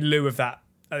lieu of that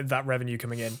revenue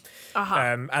coming in. Uh-huh.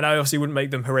 And I obviously wouldn't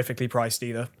make them horrifically priced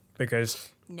either, because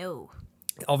No.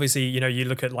 obviously, you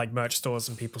look at like merch stores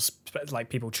and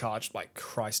people charge like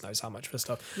Christ knows how much for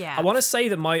stuff. Yeah. I want to say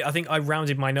that I think I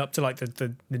rounded mine up to like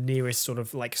the nearest sort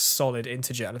of like solid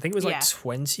integer, and I think it was like Yeah.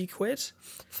 20 quid,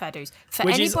 Fair dues. For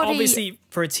which anybody, is obviously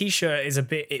for a t-shirt is a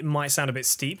bit. It might sound a bit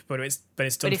steep, but it's done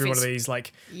But if through one of it's- these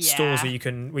like Yeah. stores where you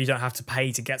don't have to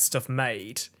pay to get stuff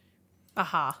made.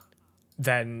 Aha.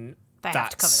 Then They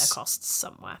have to cover that's- their costs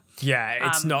somewhere. Yeah,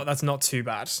 that's not too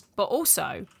bad. But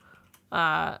also,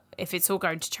 if it's all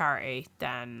going to charity,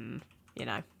 then,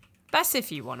 best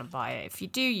if you want to buy it. If you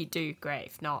do, great.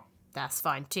 If not, that's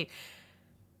fine too.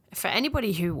 For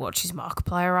anybody who watches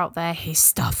Markiplier out there, his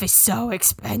stuff is so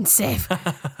expensive.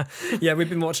 Yeah, we've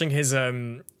been watching his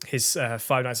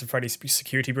Five Nights at Freddy's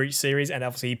Security Breach series, and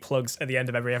obviously he plugs at the end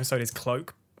of every episode his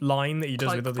cloak line that he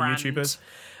does with other YouTubers,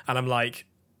 and I'm like,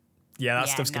 yeah, that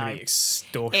stuff's gonna be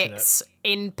extortionate. It's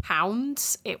in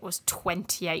pounds. It was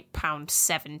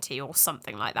 £28.70 or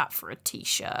something like that for a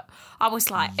t-shirt. I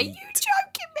was like, "Are you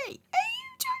joking me? Are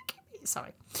you joking me?"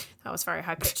 Sorry, that was very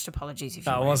high pitched. Apologies if you.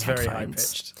 That was very headphones. high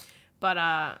pitched. But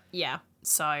yeah.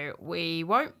 So we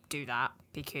won't do that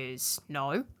because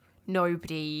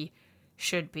nobody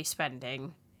should be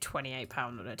spending £28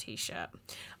 on a t-shirt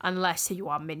unless you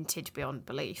are minted beyond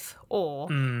belief, or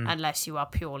unless you are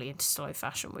purely into slow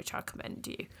fashion, which I commend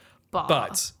you.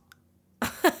 But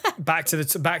back to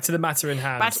the matter in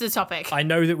hand. Back to the topic. I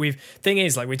know that we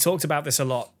talked about this a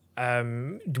lot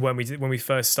when we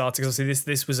first started, because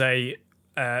obviously this was a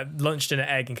lunch, dinner,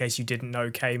 egg, in case you didn't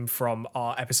know, came from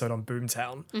our episode on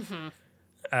Boomtown.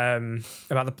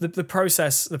 About the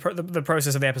process. The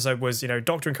process of the episode was,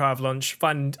 Doctor and Kai have lunch,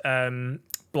 find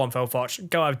Blomfeld Foch,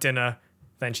 go have dinner,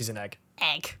 then she's an egg.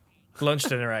 Lunch,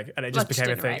 dinner, egg, and it just became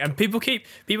a thing. Egg. And people keep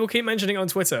mentioning it on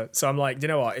Twitter. So I'm like, you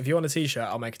know what? If you want a t-shirt,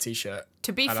 I'll make a t-shirt.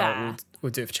 To be fair,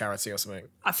 we'll do it for charity or something.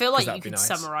 I feel like you could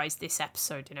summarize this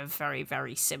episode in a very,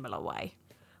 very similar way.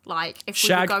 Like if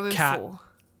we were going for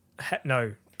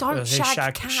no, don't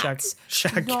shag cats.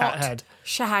 Shag cat head.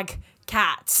 Shag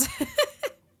cats.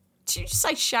 Did you just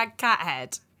say shag cat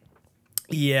head?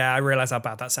 Yeah, I realise how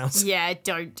bad that sounds. Yeah,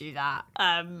 don't do that.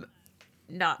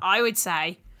 No, I would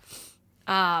say,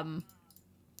 how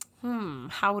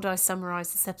would I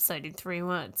summarise this episode in 3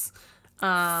 words?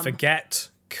 Forget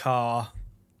car.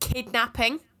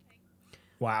 Kidnapping.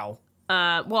 Wow.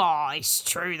 Well, it's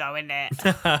true though, isn't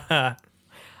it?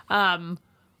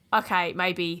 Okay,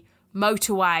 maybe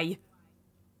motorway,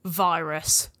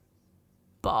 virus,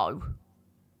 bow.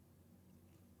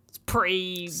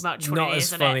 Pretty much what not it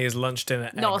is, as funny as lunch, dinner,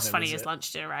 egg. Not as funny as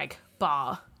lunch, dinner, egg,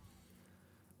 bar,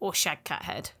 or shag cat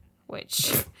head,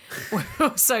 which we're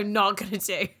also not going to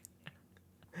do.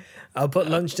 I'll put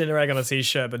lunch, dinner, egg on a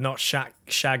t-shirt, but not shag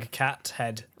cat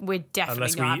head. We're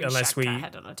definitely not having shag cat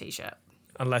head on a t-shirt.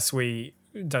 Unless we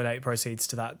donate proceeds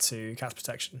to that to Cats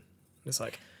Protection. It's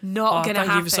like, not going to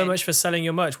happen. Thank you so much for selling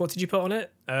your merch. What did you put on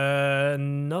it?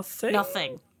 Nothing.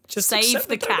 Nothing. Just save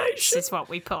the cats is what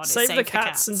we put on it. Save the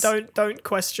cats and don't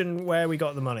question where we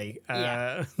got the money.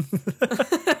 Yeah.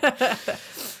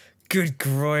 Good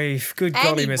grief. Good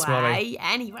golly, Miss Molly.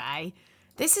 Anyway,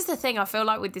 this is the thing I feel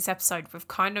like with this episode, we've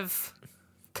kind of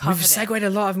covered We've segued a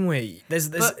lot, haven't we?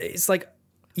 It's like,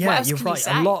 yeah, you're right.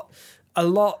 A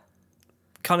lot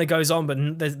kind of goes on, but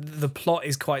the plot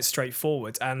is quite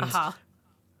straightforward. And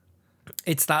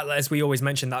it's that, as we always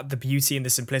mention, that the beauty and the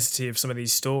simplicity of some of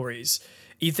these stories.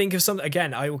 You think of something,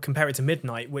 again, I will compare it to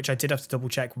Midnight, which I did have to double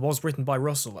check, was written by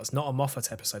Russell. That's not a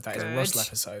Moffat episode, that is a Russell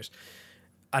episode.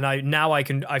 And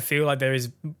I feel like there is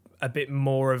a bit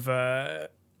more of a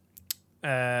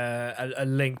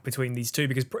link between these two,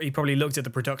 because he probably looked at the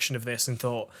production of this and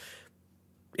thought,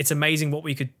 it's amazing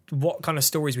what kind of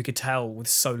stories we could tell with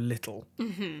so little.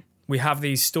 Mm-hmm. We have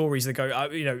these stories that go,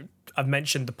 I've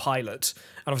mentioned the pilot,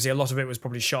 and obviously a lot of it was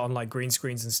probably shot on like green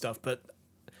screens and stuff, but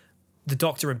the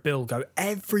Doctor and Bill go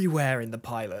everywhere in the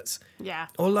pilot. Yeah.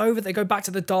 All over. They go back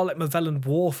to the Dalek Mavellan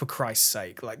War, for Christ's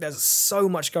sake. Like, there's so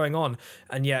much going on.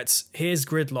 And yet, here's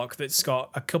Gridlock that's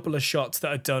got a couple of shots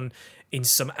that are done in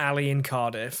some alley in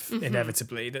Cardiff,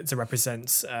 inevitably, to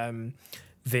represent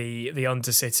the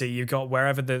Undercity. You've got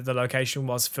wherever the location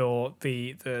was for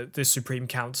the Supreme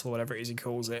Council, whatever it is he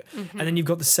calls it. Mm-hmm. And then you've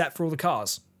got the set for all the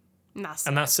cars.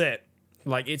 And that's it.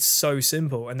 Like, it's so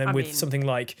simple. And then something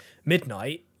like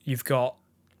Midnight, you've got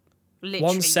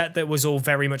one set that was all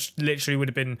very much literally would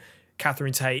have been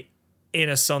Catherine Tate in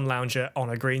a sun lounger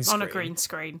on a green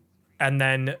screen. And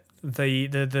then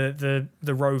the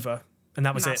rover, and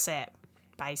that was That's it,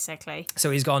 basically. So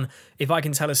he's gone, if I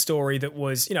can tell a story that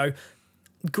was,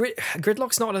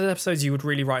 Gridlock's not one of the episodes you would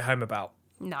really write home about.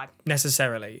 No.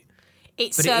 Necessarily.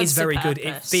 But it is very good.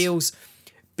 It feels,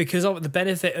 because of the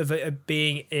benefit of it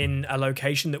being in a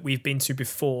location that we've been to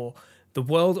before, the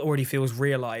world already feels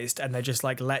realised, and they're just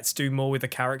like, let's do more with the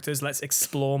characters, let's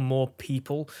explore more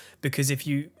people. Because if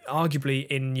you, arguably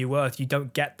in New Earth, you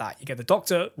don't get that. You get the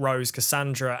Doctor, Rose,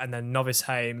 Cassandra, and then Novice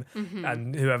Haim,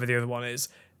 and whoever the other one is.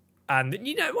 And,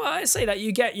 I say that,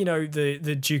 you get,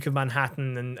 the Duke of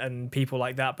Manhattan and people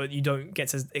like that, but you don't get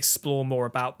to explore more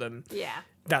about them. Yeah.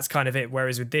 That's kind of it.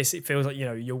 Whereas with this, it feels like,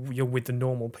 you're with the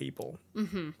normal people.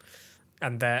 Mm-hmm.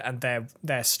 And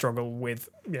their struggle with,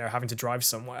 having to drive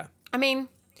somewhere. I mean,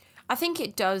 I think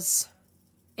it does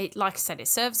it, like I said, it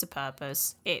serves a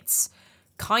purpose. It's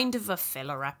kind of a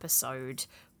filler episode,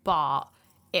 but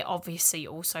it obviously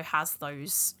also has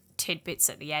those tidbits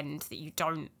at the end that you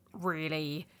don't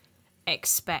really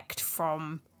expect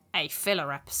from a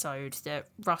filler episode, that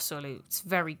Russell is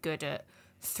very good at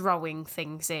throwing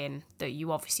things in that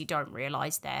you obviously don't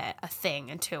realise they're a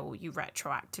thing until you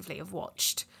retroactively have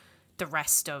watched the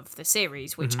rest of the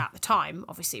series, which at the time,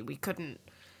 obviously, we couldn't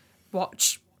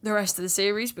watch the rest of the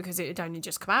series because it had only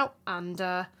just come out. And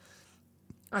I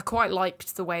quite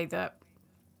liked the way that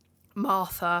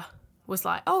Martha was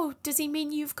like, oh, does he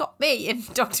mean you've got me? And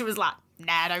the Doctor was like,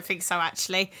 nah, I don't think so,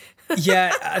 actually.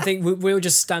 Yeah, I think we'll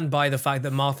just stand by the fact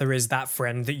that Martha is that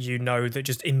friend that you know that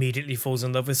just immediately falls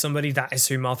in love with somebody. That is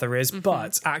who Martha is.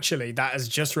 But actually, that has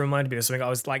just reminded me of something I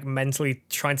was like mentally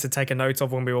trying to take a note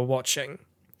of when we were watching.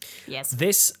 Yes.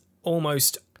 This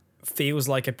almost feels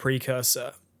like a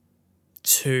precursor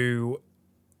to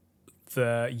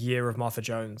the Year of Martha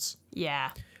Jones.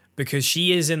 Yeah. Because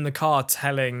she is in the car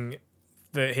telling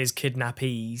his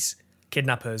kidnappers,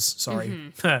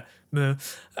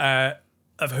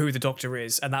 of who the Doctor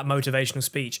is, and that motivational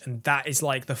speech, and that is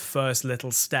like the first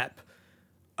little step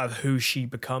of who she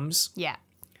becomes. Yeah.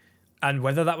 And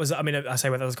whether that was, I mean, I say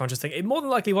whether that was a conscious thing, it more than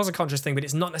likely was a conscious thing, but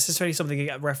it's not necessarily something that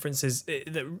get references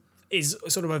that is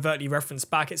sort of overtly referenced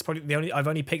back. It's probably I've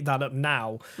only picked that up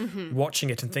now,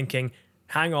 watching it and thinking,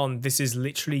 hang on, this is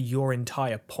literally your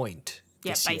entire point.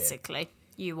 Yeah, basically.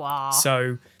 You are.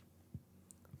 So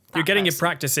you're getting your person.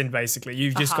 practice in, basically.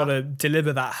 You've just got to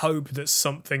deliver that hope that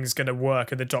something's going to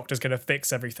work and the Doctor's going to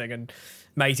fix everything. And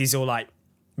Matey's all like,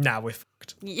 nah, we're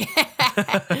fucked. Yeah.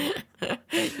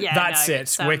 Yeah. That's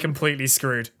it. We're completely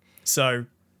screwed. So,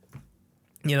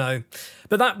 you know,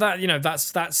 but that you know,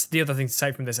 that's the other thing to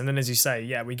take from this. And then, as you say,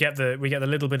 yeah, we get the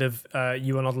little bit of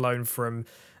You Are Not Alone from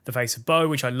The Face of Beau,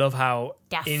 which I love how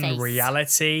in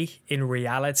reality,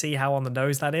 how on the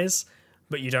nose that is.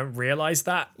 But you don't realise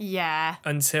that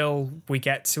until we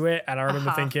get to it. And I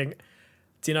remember thinking,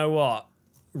 do you know what?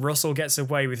 Russell gets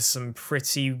away with some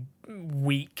pretty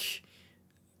weak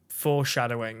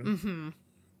foreshadowing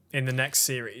in the next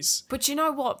series. But you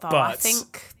know what, though? I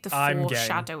think the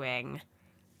foreshadowing,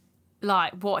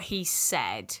 like what he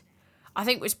said, I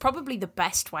think was probably the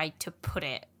best way to put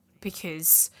it,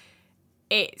 because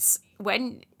it's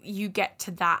when you get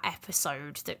to that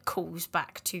episode that calls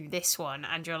back to this one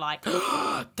and you're like,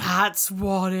 oh, that's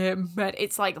what it meant.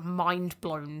 It's like mind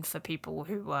blown for people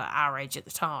who were our age at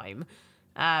the time.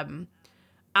 And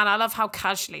I love how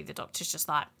casually the Doctor's just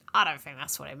like, I don't think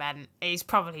that's what it meant. He's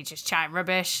probably just chatting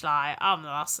rubbish. Like, I'm the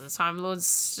last of the Time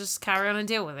Lords, just carry on and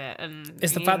deal with it. And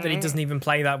it's the fact that he doesn't even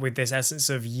play that with this essence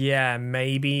of, yeah,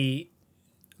 maybe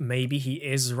he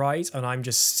is right and I'm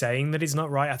just saying that he's not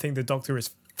right. I think the Doctor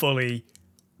is fully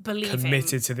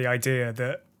committed to the idea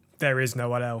that there is no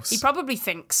one else. He probably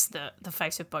thinks that the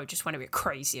Face of Beau just went a bit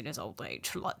crazy in his old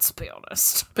age, let's be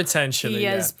honest. Potentially, he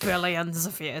is billions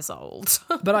of years old.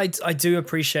 But I do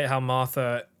appreciate how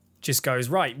Martha just goes,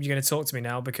 right, you're going to talk to me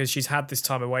now, because she's had this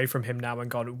time away from him now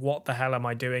and gone, what the hell am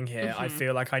I doing here? I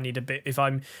feel like I need a bit, if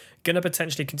I'm going to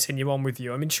potentially continue on with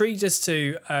you. I'm intrigued as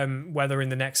to whether in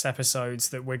the next episodes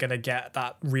that we're going to get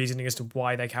that reasoning as to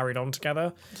why they carried on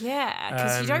together. Yeah,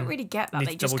 because you don't really get that.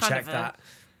 They just kind of that.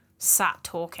 Sat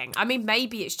talking. I mean,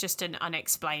 maybe it's just an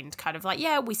unexplained kind of like,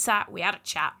 yeah, we sat, we had a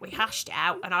chat, we hashed it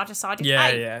out, and I decided,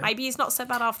 maybe he's not so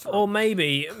bad after all. Or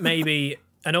maybe...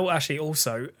 And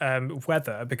also,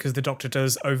 whether, because the Doctor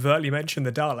does overtly mention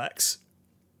the Daleks,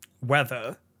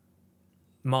 whether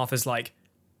Martha's like,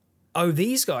 oh,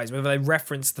 these guys, whether they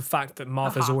reference the fact that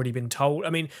Martha's already been told.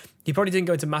 I mean, he probably didn't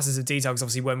go into masses of detail, because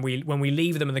obviously when we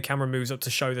leave them and the camera moves up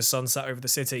to show the sunset over the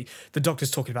city, the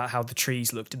Doctor's talking about how the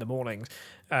trees looked in the morning,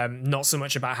 not so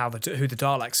much about who the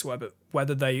Daleks were, but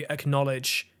whether they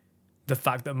acknowledge the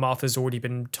fact that Martha's already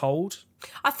been told.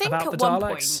 I think about at the one Daleks.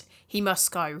 point he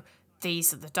must go,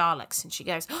 these are the Daleks, and she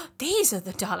goes, oh, these are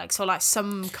the Daleks, or like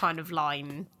some kind of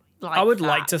line like I would that,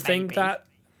 like to think maybe. that,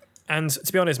 and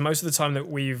to be honest, most of the time that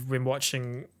we've been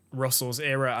watching Russell's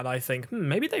era, and I think,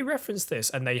 maybe they referenced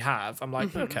this, and they have, I'm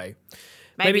like, okay.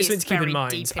 Maybe it's something to keep in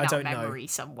mind. Deep in I don't our know. memory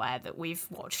somewhere that we've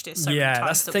watched it so many times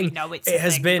that's the that we thing. know it's It a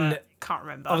has thing, been, but can't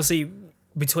remember. Obviously,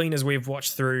 between us, we've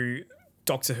watched through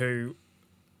Doctor Who,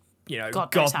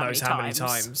 God knows how many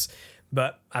times.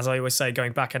 But as I always say,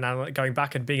 going back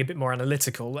and being a bit more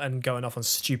analytical and going off on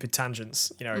stupid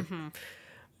tangents,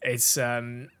 it's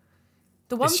the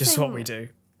one it's just thing, what we do.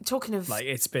 Talking of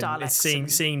Daleks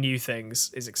seeing new things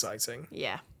is exciting.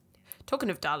 Yeah. Talking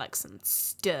of Daleks and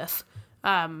stuff,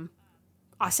 I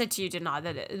said to you, didn't I,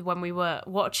 that when we were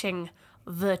watching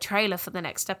the trailer for the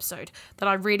next episode that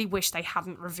I really wish they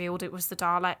hadn't revealed it was the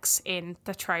Daleks in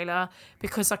the trailer,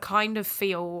 because I kind of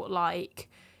feel like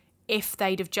if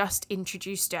they'd have just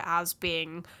introduced it as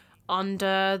being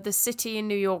under the city in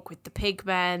New York with the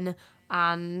pigmen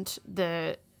and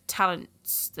the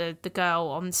talents, the girl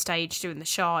on stage doing the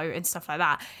show and stuff like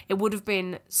that, it would have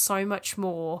been so much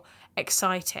more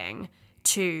exciting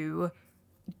to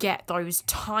get those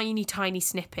tiny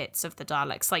snippets of the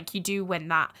Daleks, like you do when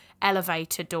the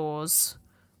elevator doors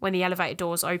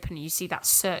open, you see that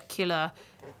circular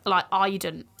like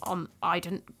ident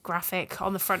graphic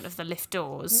on the front of the lift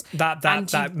doors.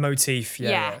 That motif,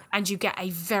 yeah. And you get a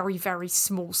very, very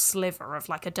small sliver of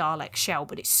like a Dalek shell,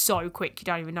 but it's so quick you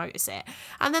don't even notice it.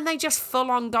 And then they just full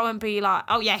on go and be like,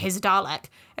 oh yeah, here's a Dalek.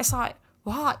 It's like,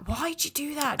 why'd you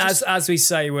do that? As we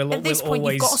say, at this point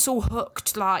always... you've got us all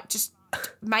hooked. Like, just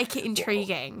make it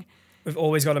intriguing. We've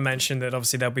always got to mention that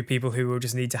obviously there'll be people who will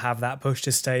just need to have that push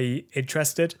to stay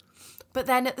interested. But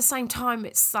then at the same time,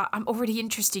 it's like, I'm already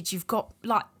interested. You've got,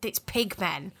 like, it's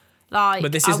pigmen. Like,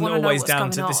 but this isn't always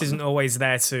this isn't always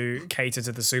there to cater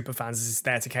to the super fans. This is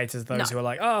there to cater to those who are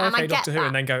like, oh, okay, Doctor Who,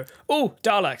 and then go, oh,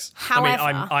 Daleks.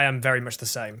 However, I am very much the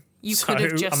same. Could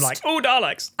have just... I'm like, oh,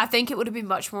 Daleks. I think it would have been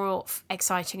much more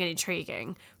exciting and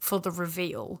intriguing for the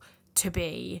reveal to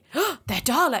be, oh, they're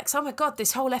Daleks. Oh my God,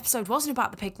 this whole episode wasn't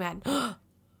about the pigmen.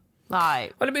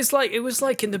 Like... Well, it was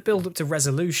like in the build-up to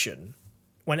Resolution,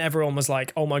 when everyone was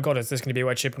like, oh my God, is this going to be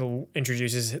where Chibnall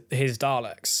introduces his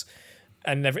Daleks?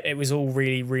 And it was all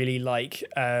really, really like,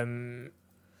 it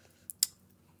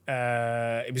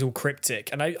was all cryptic.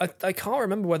 And I can't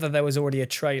remember whether there was already a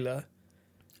trailer.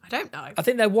 I don't know. I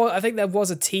think there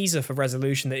was a teaser for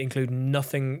Resolution that included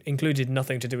nothing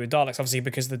to do with Daleks, obviously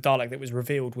because the Dalek that was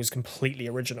revealed was completely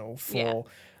original for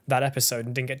that episode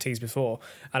and didn't get teased before.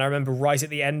 And I remember right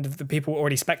at the end of the people were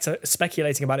already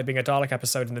speculating about it being a Dalek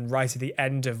episode, and then right at the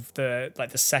end of the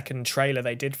second trailer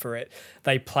they did for it,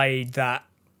 they played that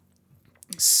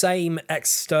same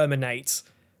Exterminate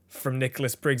from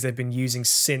Nicholas Briggs they've been using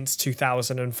since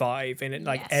 2005 in it,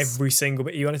 like every single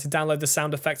bit. You wanted to download the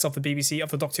sound effects off the BBC, off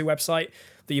the Doctor Who website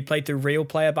that you played through Real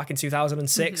Player back in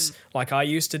 2006, like I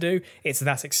used to do. It's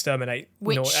that Exterminate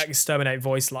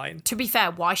voice line. To be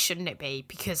fair, why shouldn't it be?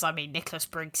 Because I mean, Nicholas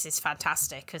Briggs is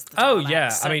fantastic as the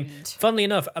Daleks, I mean, funnily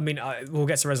enough, I mean, we'll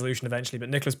get to Resolution eventually, but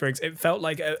Nicholas Briggs, it felt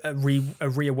like a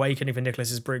reawakening for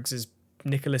Nicholas Briggs's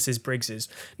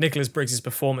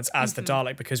performance as the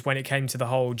Dalek, because when it came to the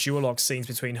whole duologue scenes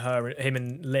between him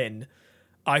and Lynn,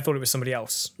 I thought it was somebody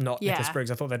else, not Nicholas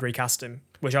Briggs. I thought they'd recast him,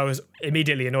 which I was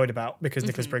immediately annoyed about because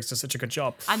Nicholas Briggs does such a good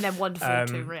job. And then wonderful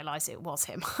to realise it was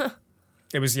him.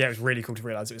 It was really cool to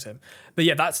realise it was him. But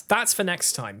yeah, that's for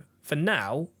next time. For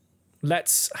now,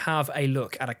 let's have a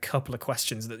look at a couple of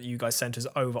questions that you guys sent us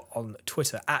over on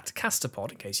Twitter at Casterpod,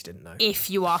 in case you didn't know. If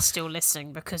you are still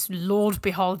listening, because Lord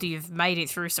behold, you've made it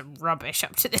through some rubbish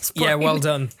up to this point. Yeah, well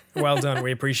done. Well done.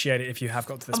 We appreciate it if you have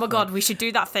got to this point. Oh my God, we should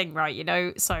do that thing, right? You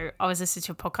know, so I was listening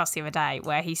to a podcast the other day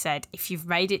where he said, if you've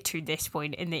made it to this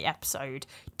point in the episode,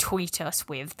 tweet us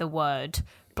with the word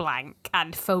blank.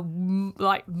 And for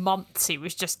like months he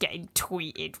was just getting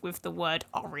tweeted with the word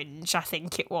orange, I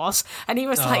think it was, and he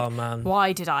was man.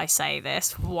 Why did I say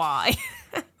this? Why?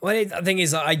 Well, the thing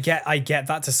is, I get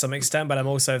that to some extent, but I'm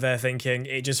also there thinking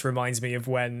it just reminds me of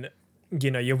when, you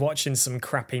know, you're watching some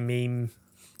crappy meme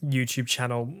YouTube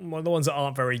channel, one of the ones that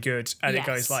aren't very good, and it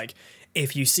goes like,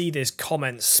 if you see this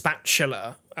comment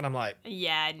spatula, and I'm like,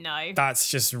 yeah, no, that's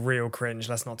just real cringe,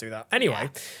 let's not do that. Anyway,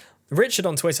 Richard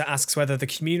on Twitter asks whether the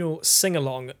communal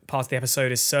sing-along part of the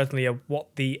episode is certainly a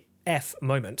what the F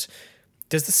moment.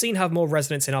 Does the scene have more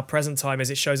resonance in our present time as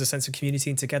it shows a sense of community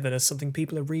and togetherness, something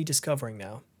people are rediscovering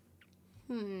now?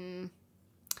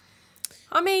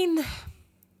 I mean,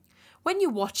 when you're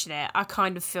watching it, I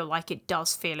kind of feel like it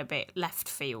does feel a bit left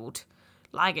field.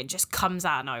 Like it just comes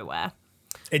out of nowhere.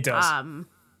 It does.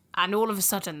 And all of a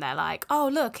sudden they're like, oh,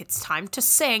 look, it's time to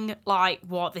sing. Like,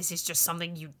 what? This is just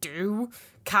something you do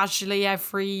casually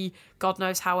every God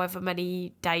knows however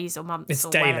many days or months it's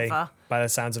or daily, whatever. By the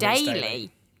sounds of it, it's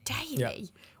daily. Daily? Yeah.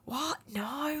 What?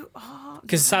 No.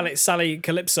 Because Sally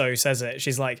Calypso says it.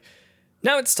 She's like,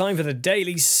 now it's time for the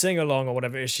daily sing-along or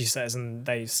whatever it is she says, and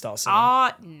they start singing.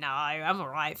 No, I'm all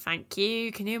right, thank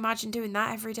you. Can you imagine doing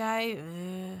that every day?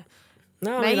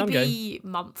 No, maybe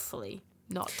monthly.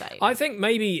 Not daily. I think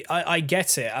maybe I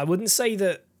get it. I wouldn't say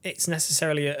that it's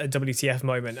necessarily a WTF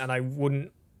moment, and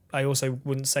I also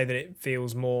wouldn't say that it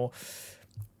feels more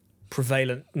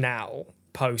prevalent now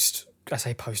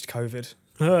post-COVID.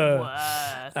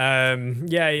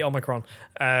 Yay, Omicron.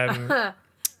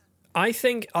 I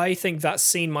think that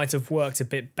scene might have worked a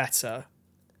bit better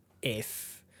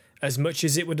if, as much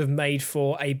as it would have made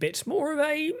for a bit more of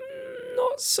a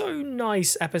not so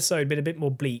nice episode, but a bit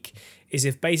more bleak, is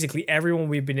if basically everyone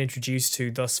we've been introduced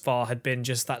to thus far had been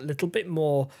just that little bit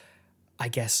more, I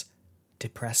guess,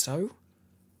 depresso.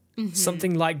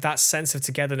 Something like that sense of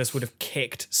togetherness would have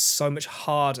kicked so much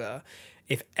harder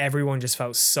if everyone just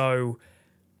felt so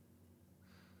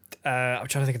I'm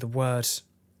trying to think of the word.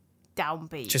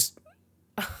 Downbeat. Just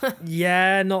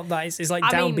yeah, not that. It's like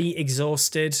downbeat,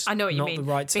 exhausted. I know what you not mean. Not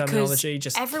the right terminology.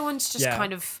 Because everyone's just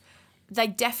kind of. They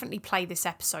definitely play this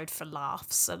episode for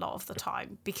laughs a lot of the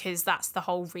time, because that's the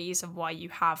whole reason why you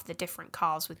have the different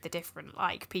cars with the different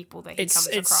like people that he comes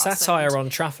across. It's satire on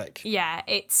traffic. Yeah,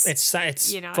 it's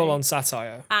full on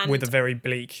satire with a very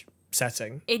bleak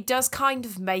setting. It does kind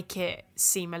of make it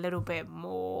seem a little bit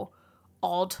more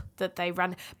odd that they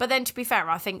ran. But then, to be fair,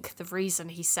 I think the reason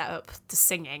he set up the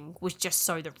singing was just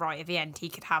so that right at the end he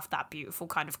could have that beautiful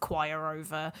kind of choir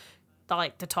over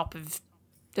like the top of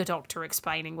the Doctor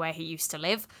explaining where he used to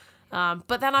live.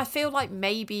 But then I feel like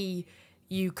maybe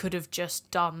you could have just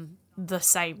done the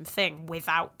same thing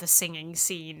without the singing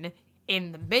scene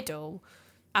in the middle,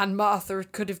 and Martha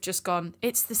could have just gone,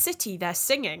 it's the city, they're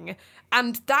singing,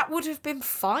 and that would have been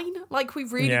fine. Like, we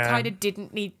really kind of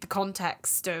didn't need the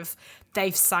context of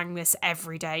they've sang this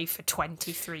every day for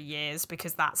 23 years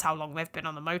because that's how long they've been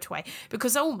on the motorway.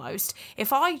 Because almost,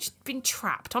 if I'd been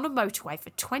trapped on a motorway for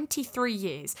 23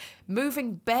 years,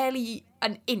 moving barely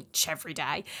an inch every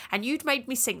day, and you'd made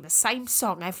me sing the same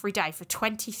song every day for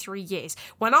 23 years,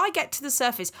 when I get to the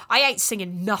surface, I ain't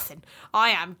singing nothing. I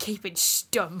am keeping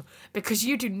stum, because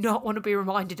you do not want to be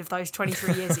reminded of those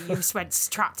 23 years that you spent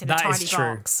trapped in a tiny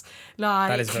box.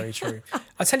 Like... That is very true.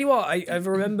 I tell you what, I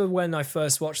remember when I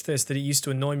first watched this that it used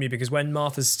to annoy me, because when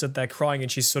Martha stood there crying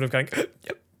and she's sort of going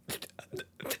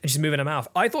and she's moving her mouth,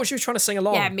 I thought she was trying to sing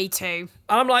along. Yeah, me too.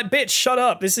 And I'm like, bitch, shut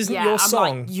up. This isn't your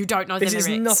song. Like, you don't know the lyrics. This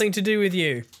is nothing to do with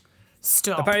you.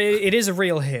 Stop. Apparently, it is a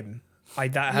real hymn.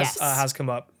 That has come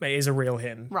up. It is a real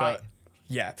hymn. Right. But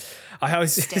yeah. I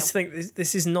always just think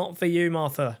this is not for you,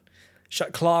 Martha.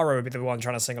 Clara would be the one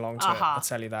trying to sing along to it. I'll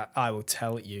tell you that. I will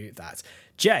tell you that.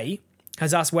 Jay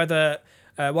has asked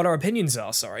what our opinions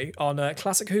are, on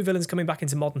classic Who villains coming back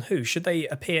into modern Who. Should they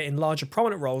appear in larger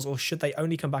prominent roles, or should they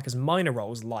only come back as minor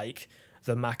roles like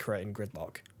the Macra in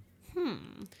Gridlock?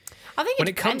 I think when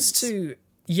it comes to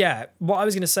what I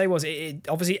was going to say was it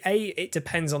obviously it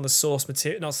depends on the source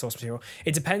material, not source material.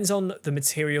 It depends on the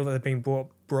material that they're being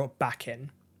brought back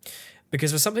in.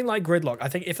 Because for something like Gridlock, I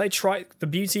think if they try, the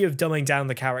beauty of dumbing down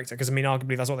the character, because I mean,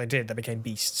 arguably that's what they did. They became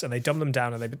beasts, and they dumbed them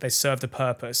down, and they served a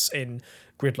purpose in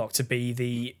Gridlock to be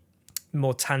the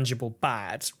more tangible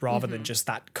bad, rather than just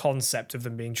that concept of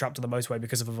them being trapped on the motorway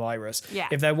because of a virus. Yeah.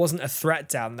 If there wasn't a threat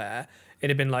down there, it'd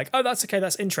have been like, oh, that's okay,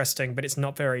 that's interesting, but it's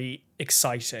not very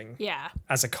exciting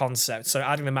as a concept. So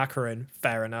adding the Macra in,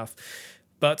 fair enough.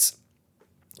 But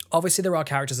obviously, there are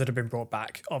characters that have been brought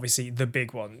back. Obviously, the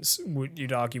big ones,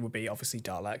 you'd argue, would be obviously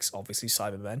Daleks, obviously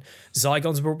Cybermen.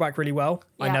 Zygons were brought back really well.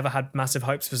 Yeah. I never had massive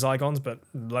hopes for Zygons, but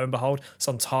lo and behold,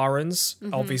 Sontarans,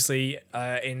 obviously,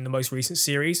 in the most recent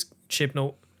series,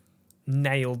 Chibnall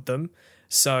nailed them.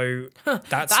 So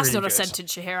that's really not good. A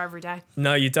sentence you hear every day.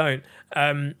 No, you don't.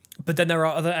 But then there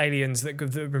are other aliens that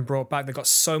have been brought back that got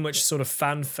so much sort of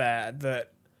fanfare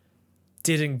that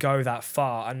didn't go that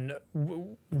far. And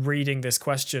reading this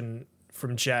question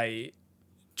from Jay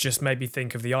just made me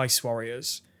think of the Ice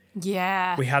Warriors.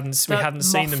 Yeah. We hadn't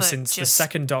seen them since the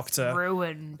second Doctor.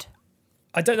 Ruined.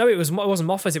 I don't know. It wasn't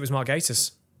Moffat. It was Mark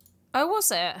Gatiss. Oh,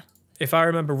 was it? If I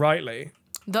remember rightly.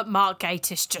 That Mark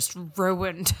Gatiss just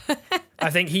ruined. I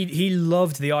think he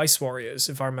loved the Ice Warriors,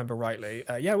 if I remember rightly.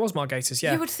 Yeah, it was Mark Gatiss.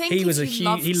 Yeah, you would think he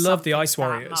loved the Ice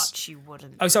Warriors. That much, you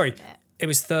wouldn't. Oh, sorry. It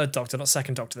was third Doctor, not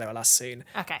second Doctor. They were last seen.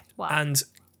 Okay, wow. And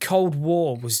Cold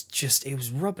War was it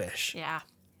was rubbish. Yeah,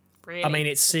 really. I mean,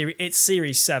 it's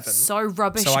series 7. So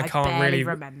rubbish. So I can't barely really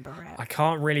remember it. I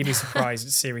can't really be surprised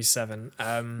it's series 7.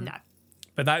 No,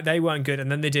 but they weren't good.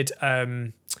 And then they did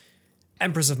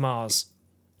Empress of Mars,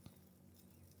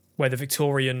 where the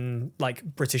Victorian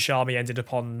British Army ended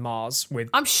up on Mars with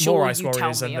I'm sure more Ice you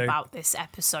Warriors. tell me about this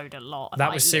episode a lot.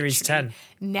 That was series 10.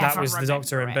 That was the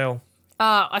Doctor and Bill.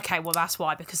 Okay, well that's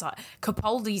why, because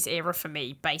Capaldi's era for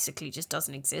me basically just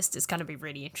doesn't exist. It's going to be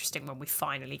really interesting when we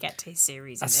finally get to his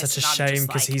series. That's such a shame,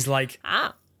 because he's the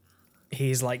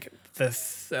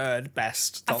third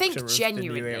best Doctor. I think of the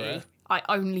new era. genuinely, I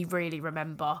only really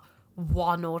remember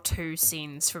 1 or 2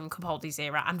 scenes from Capaldi's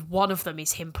era, and one of them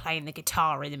is him playing the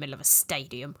guitar in the middle of a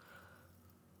stadium.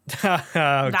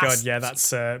 God, yeah,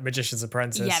 that's Magician's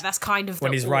Apprentice. Yeah, that's kind of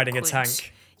when he's awkward. riding a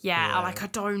tank. Yeah, yeah.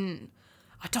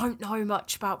 I I don't know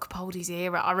much about Capaldi's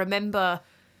era. I remember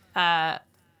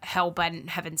Hellbent,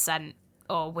 Heaven Sent,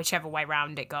 or whichever way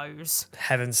round it goes.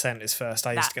 Heaven Sent is first.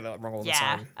 I used to get that wrong all the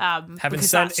time. Heaven because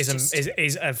Sent that's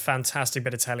is a fantastic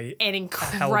bit of telly. an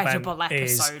incredible Hellbent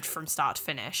episode from start to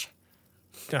finish.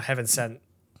 No, Heaven Sent.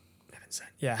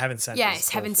 Yeah, Heaven Sent. Yeah, is it's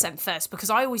Heaven awful. Sent first, because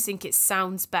I always think it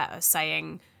sounds better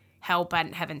saying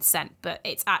Hellbent, Heaven Sent, but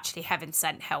it's actually Heaven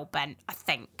Sent, Hellbent, I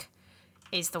think,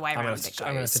 is the way around it goes.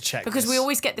 I'm going to have to check because this. we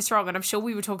always get this wrong, and I'm sure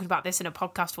we were talking about this in a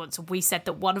podcast once, and we said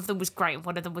that one of them was great and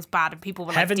one of them was bad, and people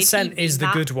were Heaven like, Sent is the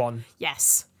good one.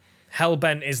 Yes.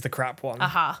 Hellbent is the crap one.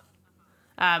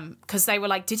 Because they were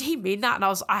like, did he mean that?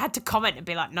 And I had to comment and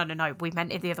be like, no, we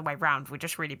meant it the other way round. We're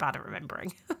just really bad at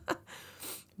remembering.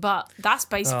 But that's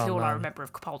basically all I remember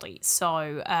of Capaldi.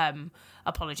 So,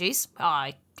 apologies.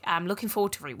 I am looking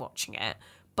forward to rewatching it.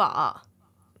 But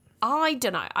I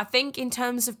don't know. I think in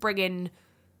terms of bringing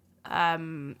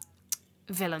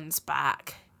villains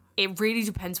back, it really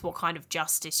depends what kind of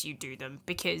justice you do them,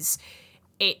 because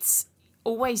it's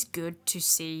always good to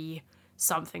see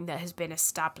something that has been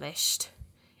established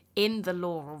in the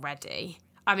lore already.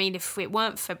 I mean, if it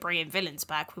weren't for bringing villains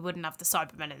back, we wouldn't have the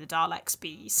Cybermen and the Daleks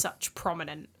be such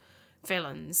prominent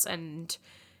villains. And,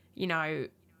 you know,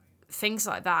 things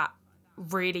like that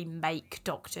really make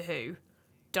Doctor Who,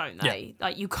 don't they? Yeah.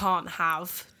 Like, you can't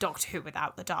have Doctor Who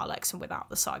without the Daleks and without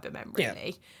the Cybermen,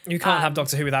 really. You can't have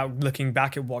Doctor Who without looking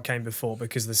back at what came before,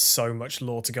 because there's so much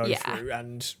lore to go Yeah. through,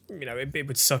 and, you know, it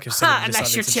would suck if someone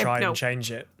Unless decided to you're try Chibnall. and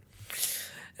change it.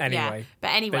 Anyway. Yeah. But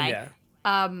anyway,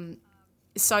 yeah.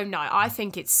 so no, I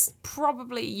think it's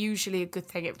probably usually a good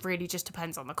thing. It really just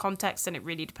depends on the context, and it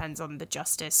really depends on the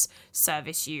justice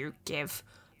service you give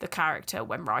the character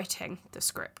when writing the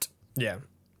script. Yeah.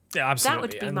 Yeah, absolutely. That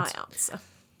would be And my answer.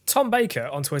 Tom Baker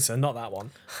on Twitter, not that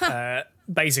one,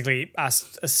 basically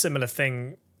asked a similar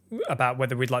thing about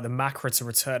whether we'd like the Macra to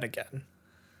return again,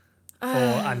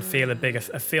 and feel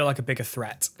like a bigger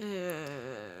threat.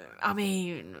 I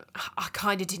mean, I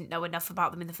kind of didn't know enough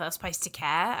about them in the first place to care,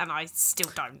 and I still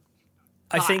don't.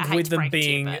 I think hate with to them break it to you,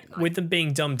 being but, like, with them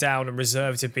being dumbed down and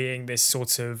reserved to being this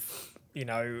sort of, you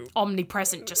know,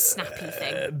 omnipresent, just snappy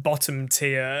thing. bottom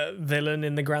tier villain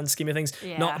in the grand scheme of things.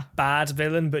 Yeah. Not a bad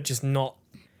villain, but just not.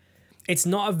 It's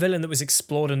not a villain that was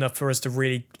explored enough for us to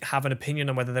really have an opinion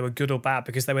on whether they were good or bad,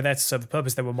 because they were there to serve the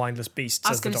purpose. They were mindless beasts, I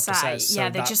was as the going to Doctor say, says. yeah,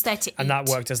 So they're just there to eat. and that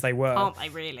worked as they were. Aren't they,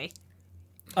 really?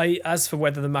 As for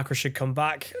whether the Macra should come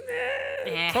back,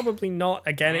 probably not.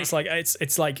 Again, it's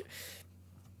like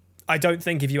I don't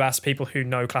think if you ask people who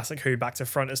know classic Who back to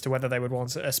front as to whether they would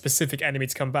want a specific enemy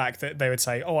to come back, that they would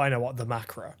say, "Oh, I know what, the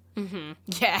Macra."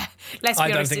 Yeah. Let's I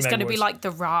be don't honest, think it's they going to be would. like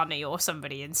the Rani or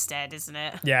somebody instead, isn't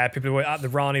it? Yeah, people were at the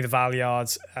Rani, the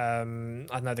Valyards. I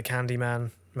don't know, the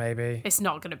Candyman, maybe. It's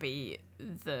not going to be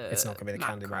the. It's not going to be the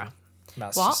Macra. Candyman.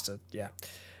 That's What? just yeah.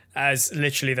 As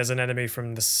literally, there's an enemy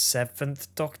from the 7th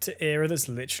Doctor era that's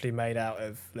literally made out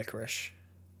of licorice.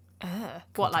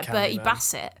 What, like the Bertie Candyman.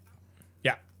 Bassett?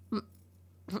 Yeah.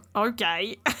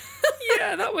 Okay.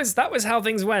 Yeah, that was how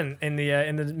things went in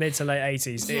the mid to late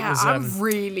 80s. Yeah, It was I'm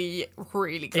really,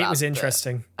 really glad it was that,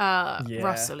 interesting. Yeah.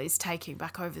 Russell is taking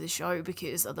back over the show,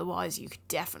 because otherwise you could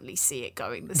definitely see it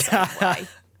going the same way.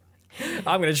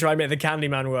 I'm going to try and make the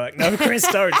Candyman work. No, Chris,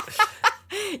 don't.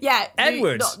 Yeah,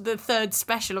 Edward. Not the third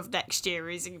special of next year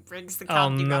is he brings the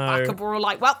Candyman no. back, and we're all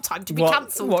like, well, time to be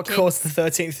cancelled. What kids. caused the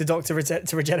 13th Doctor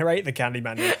to regenerate the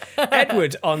Candyman?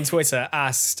 Edward on Twitter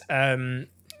asked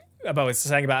about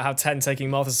saying about how 10 taking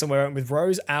Martha somewhere went with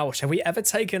Rose. Ouch. Have we ever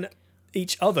taken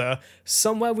each other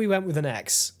somewhere we went with an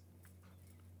ex?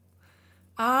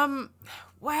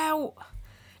 Well,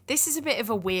 this is a bit of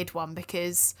a weird one,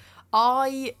 because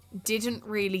I didn't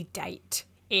really date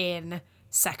in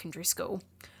secondary school.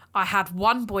 I had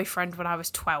one boyfriend when I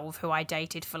was 12 who I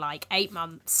dated for like 8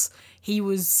 months. He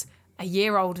was a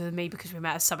year older than me because we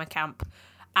met at summer camp.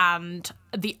 And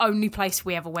the only place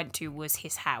we ever went to was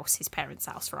his house, his parents'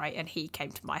 house, right? And he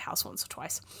came to my house once or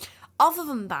twice. Other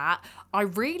than that, I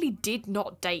really did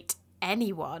not date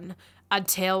anyone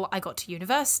until I got to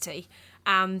university.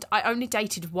 And I only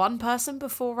dated one person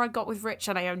before I got with Rich,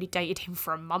 and I only dated him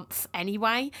for a month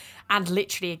anyway. And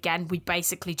literally, again, we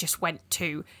basically just went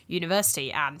to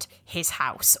university and his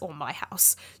house or my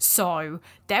house. So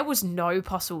there was no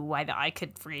possible way that I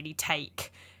could really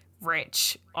take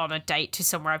Rich on a date to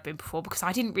somewhere I've been before, because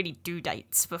I didn't really do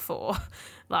dates before.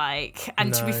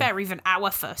 And to be No. fair, even our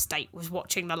first date was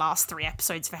watching the last 3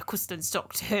 episodes of Eccleston's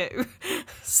Doctor Who.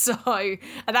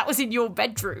 And that was in your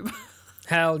bedroom.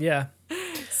 Hell yeah.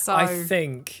 So I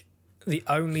think the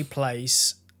only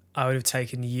place I would have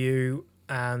taken you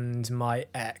and my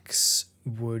ex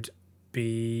would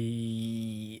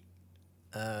be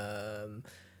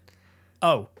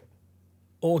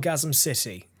Orgasm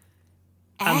City.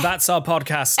 And that's our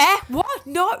podcast. What?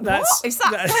 No, That's- what is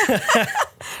that?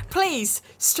 Please,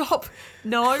 stop.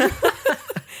 No.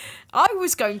 I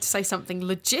was going to say something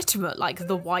legitimate like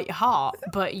the White Hart,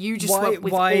 but you just went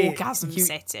with Orgasm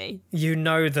City. You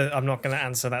know that I'm not going to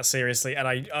answer that seriously, and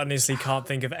I honestly can't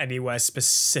think of anywhere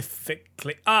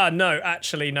specifically. No,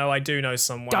 actually, no, I do know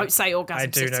somewhere. Don't say Orgasm I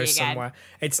do City know again. somewhere.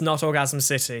 It's not Orgasm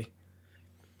City.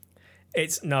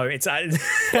 It's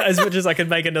as much as I could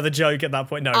make another joke at that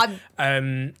point.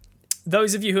 No.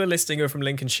 Those of you who are listening who are from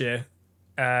Lincolnshire,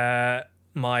 my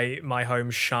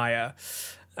home shire,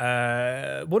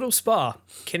 Woodall Spa,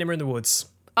 Kinema in the Woods.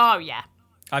 Oh, yeah.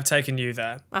 I've taken you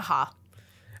there. Uh-huh.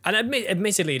 And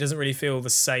admittedly, it doesn't really feel the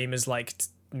same as like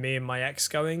me and my ex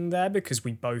going there because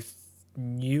we both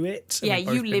knew it. And Yeah, we've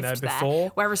both you been lived there there.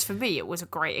 before. Whereas for me, it was a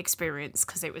great experience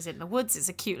because it was in the woods. It's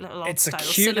a cute little old It's a style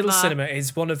cute little cinema.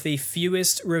 It's one of the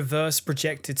fewest reverse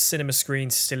projected cinema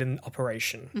screens still in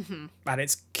operation. And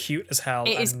it's cute as hell.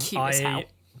 It is And cute as hell.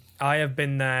 I have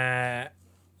been there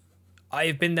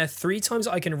 3 times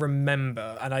I can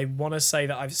remember, and I want to say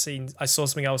that I saw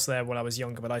something else there when I was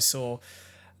younger, but I saw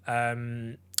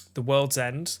The World's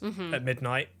End at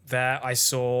midnight. There I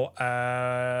saw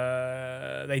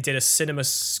they did a cinema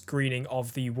screening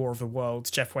of the War of the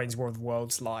Worlds, Jeff Wayne's War of the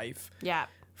Worlds live. Yeah.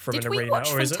 From Did an we arena,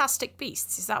 watch or is it? Fantastic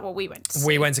Beasts? Is that what we went to see?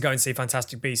 We went to go and see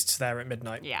Fantastic Beasts there at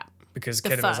midnight. Yeah. Because The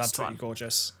Kinema was first absolutely one.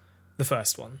 gorgeous. The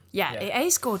first one. Yeah, it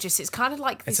is gorgeous. It's kind of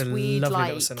like this It's a weird, lovely like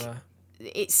little cinema.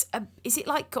 is it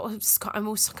like got a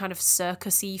almost kind of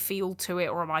circusy feel to it,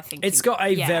 or am I thinking? It's got a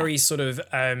Yeah. very sort of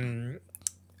a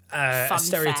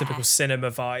stereotypical fair.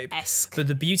 cinema vibe. Esque. But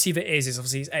the beauty of it is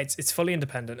obviously it's fully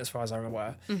independent as far as I'm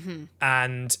aware,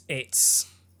 and it's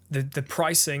the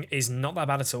pricing is not that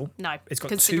bad at all. No, It's got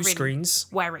 2 considering screens.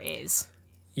 where it is.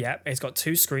 Yeah, it's got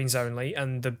 2 screens only,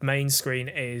 and the main screen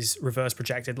is reverse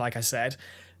projected. Like I said,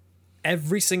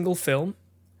 every single film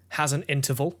has an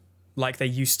interval, like they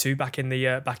used to back in the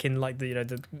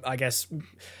I guess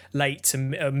late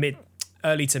to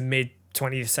early to mid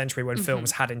 20th century when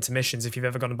films had intermissions. If you've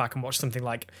ever gone back and watched something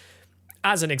like,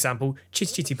 as an example,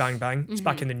 Chitty Chitty Bang Bang, it's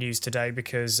back in the news today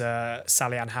because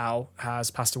Sally Ann Howe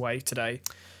has passed away today,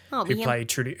 Oh, who played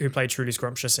Trudy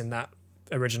Scrumptious in that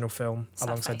original film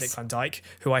alongside face. Dick Van Dyke,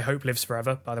 who I hope lives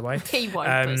forever, by the way. He won't,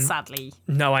 but sadly,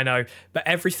 No, I know, but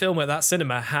every film at that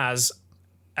cinema has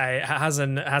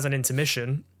an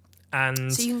intermission,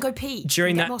 and so you can go pee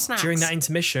during and get more snacks.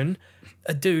 intermission,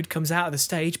 a dude comes out of the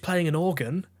stage playing an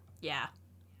organ, Yeah,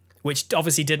 which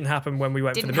obviously didn't happen when we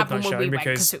went didn't for the happen midnight when showing we went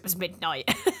because because it was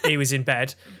midnight. he was in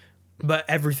bed. But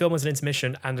every film has an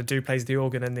intermission, and the dude plays the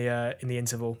organ in the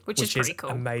interval, Which is pretty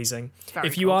cool. amazing. Very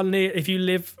If you cool. are if you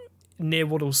live near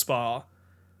Woodall Spa,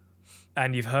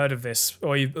 and you've heard of this,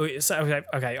 or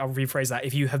okay, I'll rephrase that.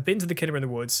 If you have been to the Kinema in the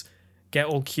Woods, get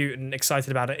all cute and excited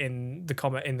about it in the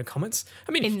comments.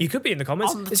 I mean, you could be in the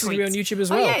comments. on the This is gonna be on tweets. YouTube as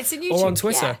well. Oh yeah, it's in YouTube or on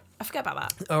Twitter. Yeah, I forget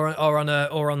about that. Or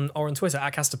on Twitter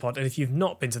at Castapod. And if you've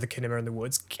not been to the Kinema in the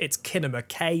Woods, it's Kinema,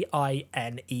 Kinema,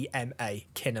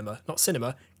 Kinema, not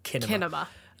cinema, Kinema.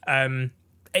 Kinema.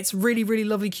 It's really, really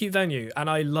lovely, cute venue, and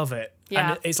I love it.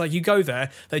 Yeah. And it's like you go there,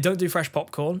 they don't do fresh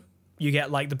popcorn. You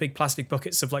get like the big plastic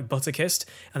buckets of like Butterkist,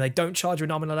 and they don't charge you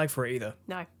an arm and a leg for it either.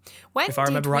 No. When If I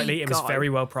remember did we rightly, it was go? very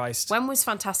well priced. When was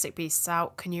Fantastic Beasts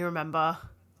out? Can you remember?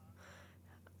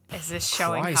 Is this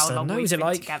showing Christ, how I long know. we've Is it been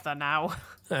like- together now?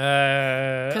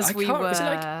 Because Because we were Was it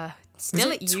like, still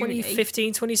was it at uni.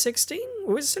 2015, 2016?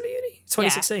 Or was it still at uni?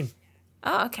 2016.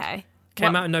 Oh, okay.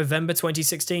 Came Well- out in November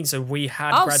 2016, so we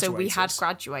had Oh, graduated. so we had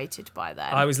graduated by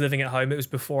then. I was living at home. It was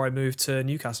before I moved to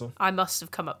Newcastle. I must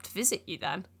have come up to visit you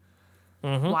then.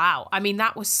 Mm-hmm. Wow. I mean,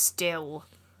 that was still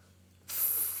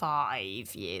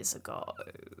 5 years ago.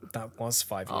 That was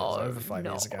 5 years, over 5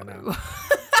 years ago now.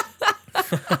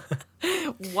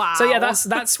 Wow. So yeah,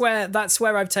 that's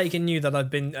where I've taken you that I've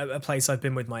been a place I've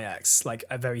been with my ex, like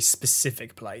a very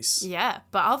specific place. Yeah,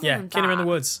 but other Yeah, than that, Kinema in the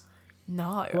Woods.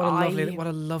 no, What I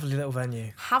a lovely little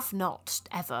venue. have not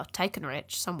ever taken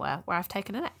Rich somewhere where I've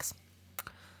taken an ex.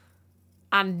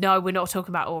 And no, we're not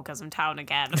talking about Orgasm Town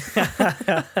again.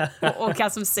 Or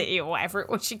Orgasm City or whatever it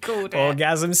was she called it.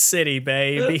 Orgasm City,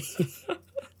 baby. I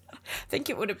think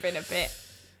it would have been a bit...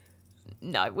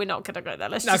 No, we're not going to go there.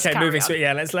 Let's just Okay, carry moving on. to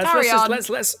yeah. Let's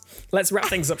wrap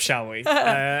things up, shall we?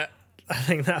 I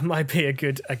think that might be a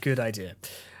good idea.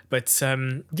 But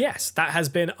yes, that has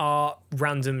been our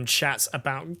random chat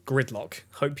about Gridlock.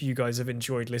 Hope you guys have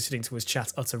enjoyed listening to us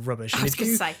chat utter rubbish. And was if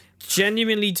gonna you say.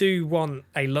 genuinely do want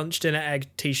a lunch, dinner, egg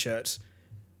T-shirt,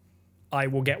 I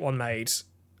will get one made,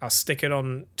 I'll stick it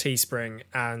on Teespring,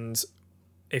 and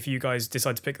if you guys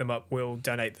decide to pick them up, we'll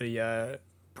donate the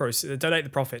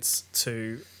profits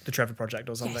to the Trevor Project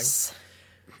or something. Yes.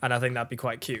 And I think that'd be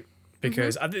quite cute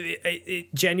because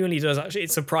it genuinely does. Actually,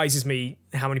 it surprises me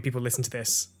how many people listen to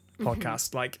this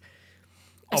podcast. Like,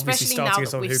 obviously, Especially now starting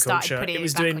us that on we've Who started Culture, putting it it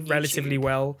was back doing on relatively YouTube.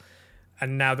 well.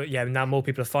 And now more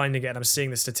people are finding it, and I'm seeing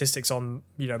the statistics on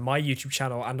my YouTube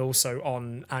channel and also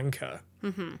on Anchor.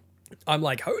 I'm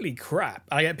like, holy crap!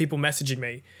 I get people messaging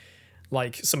me.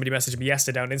 Like, somebody messaged me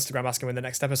yesterday on Instagram asking when the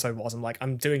next episode was. I'm like,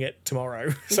 I'm doing it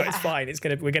tomorrow, so it's fine.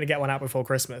 We're gonna get one out before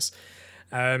Christmas.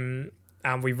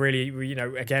 And we really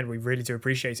do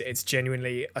appreciate it. It's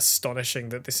genuinely astonishing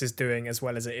that this is doing as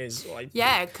well as it is. Like,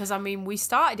 Yeah, because I mean, we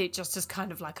started it just as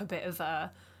kind of like a bit of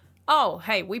a, oh,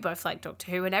 hey, we both like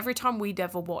Doctor Who, and every time we'd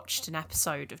ever watched an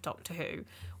episode of Doctor Who,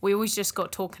 we always just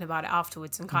got talking about it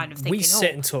afterwards and kind of thinking, we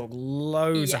sit and talk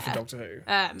loads Yeah. after Doctor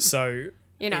Who. So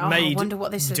you know, it I made wonder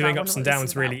what this is doing about, ups wonder and what this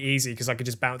is downs really about. easy because I could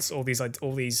just bounce all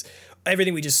these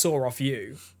everything we just saw off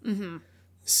you.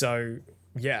 So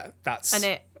yeah, that's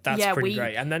pretty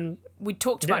great. And then we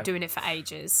talked about doing it for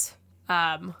ages.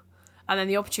 And then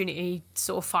the opportunity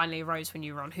sort of finally arose when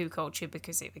you were on Who Culture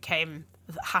because it became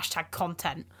hashtag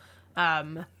content.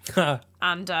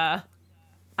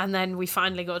 And then we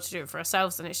finally got to do it for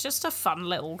ourselves, and it's just a fun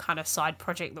little kind of side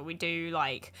project that we do.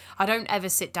 Like, I don't ever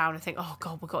sit down and think, oh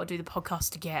God, we've got to do the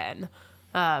podcast again.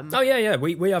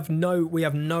 We have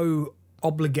no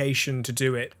obligation to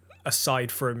do it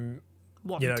aside from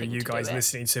Wanting you to guys do it.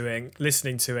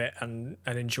 listening to it and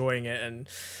enjoying it and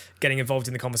getting involved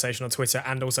in the conversation on Twitter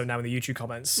and also now in the YouTube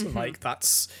comments. Like,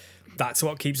 that's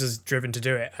what keeps us driven to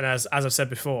do it. And as I've said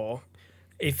before,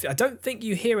 if I don't think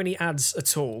you hear any ads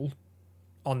at all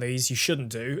on these, you shouldn't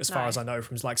do, as far as I know,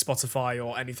 from like Spotify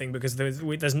or anything, because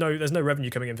there's no revenue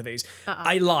coming in for these.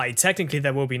 I lied. Technically,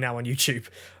 there will be now on YouTube,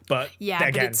 but Yeah,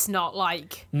 again, but it's not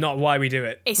like... not why we do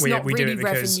it. It's we not do really it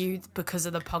because, revenue because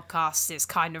of the podcast. It's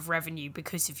kind of revenue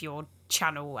because of your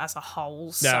channel as a whole.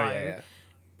 No, So yeah.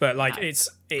 But like,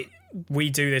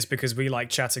 we do this because we like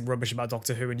chatting rubbish about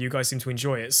Doctor Who, and you guys seem to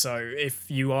enjoy it. So if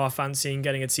you are fancying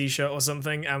getting a T-shirt or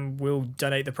something, and we'll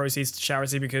donate the proceeds to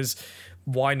charity, because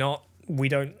why not? We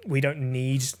don't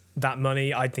need that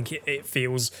money. I think it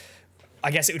feels,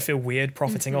 I guess it would feel weird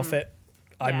profiting off it.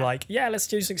 I'm Yeah. like, yeah, let's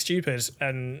do something stupid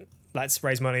and let's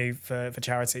raise money for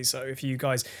charity. So if you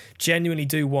guys genuinely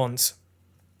do want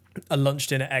a lunch,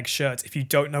 dinner, egg shirt, if you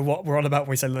don't know what we're on about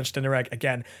when we say lunch, dinner, egg,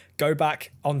 again, go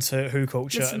back onto Who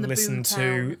Culture and listen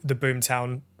to the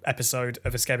Boomtown episode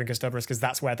of Escaping Custubris, because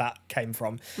that's where that came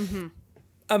from.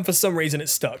 And for some reason it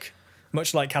stuck,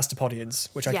 much like Castopodians,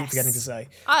 which I keep forgetting to say.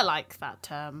 I like that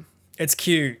term. It's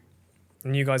cute,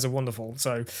 and you guys are wonderful.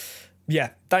 So yeah,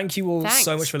 thank you all so Thanks.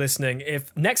 much for listening.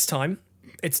 If next time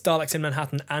it's Daleks in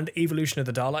Manhattan and Evolution of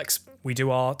the Daleks, we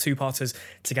do our two-parters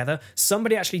together.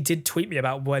 Somebody actually did tweet me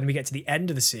about when we get to the end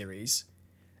of the series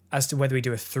as to whether we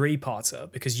do a three-parter,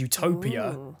 because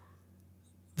Utopia,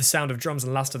 The Sound of Drums,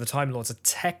 and Last of the Time Lords are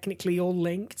technically all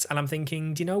linked. And I'm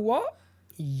thinking, do you know what?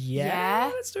 Yeah,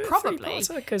 let's do it probably,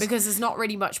 three-parter, because there's not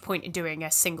really much point in doing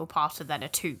a single parter than a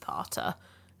two-parter.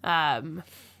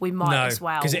 We might as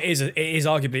well, because it is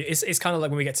arguably it's kind of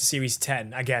like when we get to series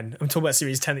 10 again. I'm talking about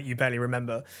series 10 that you barely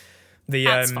remember.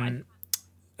 That's fine.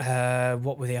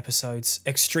 What were the episodes?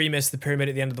 Extremist, The Pyramid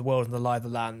at the End of the World, and The Lie of the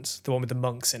Land. The one with the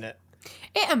monks in it.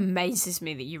 It amazes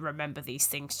me that you remember these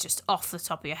things just off the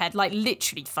top of your head. Like,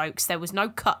 literally, folks, there was no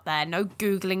cut there, no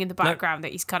Googling in the background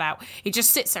that he's cut out. He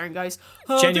just sits there and goes,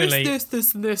 oh, Genuinely,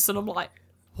 this, and this. And I'm like,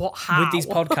 what, how? With these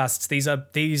podcasts,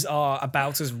 these are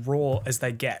about as raw as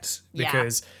they get,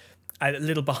 because a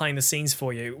little behind the scenes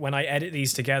for you. When I edit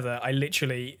these together, I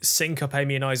literally sync up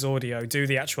Amy and I's audio, do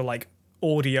the actual like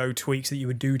audio tweaks that you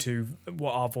would do to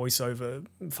what our voiceover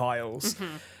files.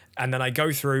 And then I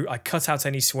go through, I cut out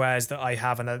any swears that I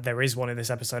have, and there is one in this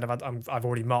episode I've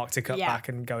already marked to cut back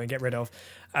and go and get rid of.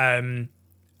 And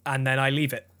then I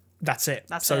leave it. That's it.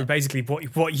 So basically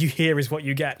what you hear is what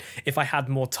you get. If I had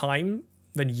more time,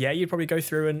 then you'd probably go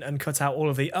through and cut out all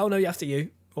of the, oh no, after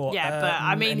you. Or, but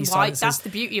I mean, any why? silences. That's the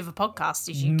beauty of a podcast,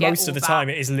 is you get Most of the all time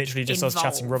that it is literally just us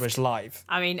chatting involved. rubbish live.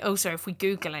 I mean, also, if we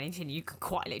Google anything, you can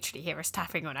quite literally hear us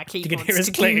tapping on our keyboards. You can hear us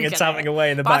to clicking and Google tapping it.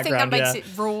 away in the But background. I think that makes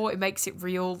it raw. It makes it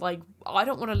real. Like, I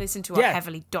don't want to listen to a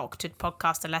heavily doctored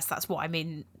podcast unless that's what I'm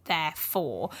in there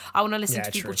for. I want to listen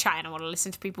to people chatting. I want to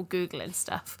listen to people Googling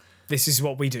stuff. This is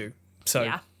what we do.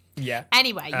 So yeah.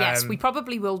 Anyway, yes, we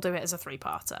probably will do it as a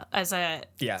three-parter. I'd say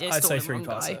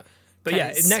three-parter. But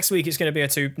yeah, next week it's going to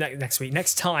be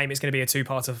next time it's going to be a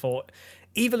two-parter for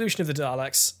Evolution of the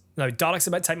Daleks. No, Daleks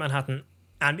About Take Manhattan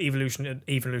and Evolution of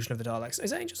the Daleks.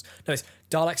 Is it Angels? No, it's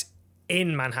Daleks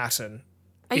in Manhattan.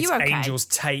 Are you okay?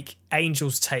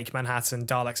 Angels take Manhattan,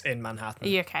 Daleks in Manhattan. Are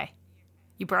you okay?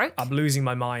 You broke? I'm losing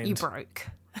my mind. You broke.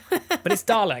 But it's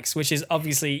Daleks, which is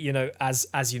obviously, you know,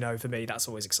 as you know, for me, that's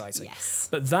always exciting. Yes.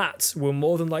 But that will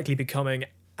more than likely be coming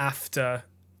after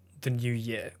the new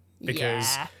year.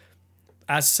 Because,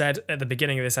 as said at the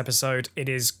beginning of this episode, it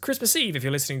is Christmas Eve if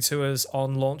you're listening to us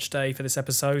on launch day for this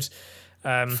episode. For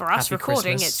us happy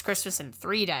recording, Christmas. it's Christmas in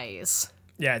 3 days.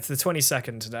 Yeah, it's the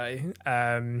 22nd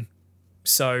today.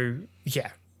 So,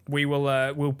 yeah,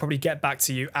 we'll probably get back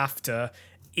to you after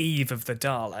Eve of the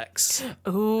Daleks.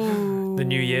 Ooh. The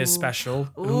New Year's special.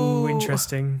 Ooh,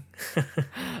 interesting.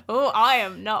 Oh, I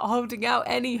am not holding out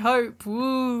any hope.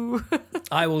 Woo.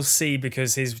 I will see,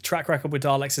 because his track record with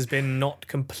Daleks has been not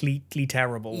completely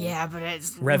terrible. Yeah, but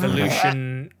it's...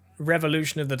 Revolution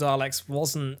of the Daleks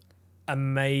wasn't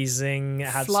amazing. It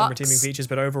had some Flux. redeeming features,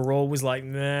 but overall was like,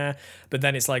 meh. But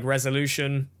then it's like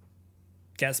Resolution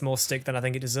gets more stick than I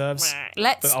think it deserves.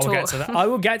 Let's But talk. Get to that. I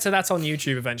will get to that on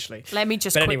YouTube eventually. Let me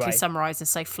just But quickly anyway. summarise and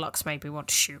say Flux made me want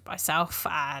to shoot myself,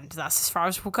 and that's as far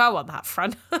as we'll go on that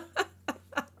front.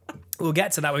 We'll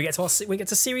get to that. We get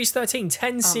to series 13,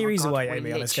 10 series Oh my God, away, we're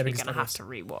Amy. On this literally getting gonna have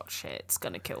started. to rewatch it. It's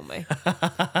gonna kill me.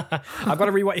 I've got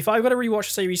to rewatch. If I've got to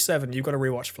rewatch series 7, you've got to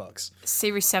rewatch Flux.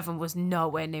 Series 7 was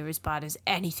nowhere near as bad as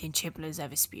anything Chibnall's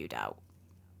ever spewed out.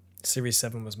 Series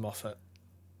 7 was Moffat.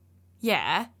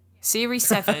 Yeah, Series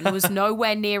 7 was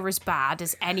nowhere near as bad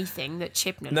as anything that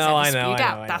Chibnall's No, ever I know, spewed I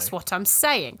out. know, I That's know. what I'm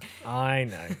saying. I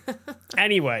know.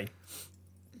 Anyway,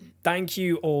 thank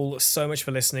you all so much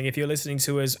for listening. If you're listening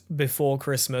to us before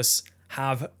Christmas,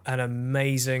 have an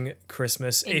amazing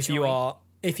Christmas. Enjoy.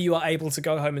 If you are able to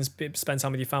go home and spend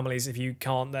time with your families, if you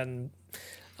can't, then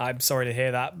I'm sorry to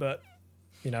hear that. But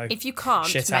you know, If you can't,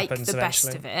 shit make happens the best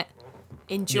eventually. of it.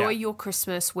 Enjoy Yeah. your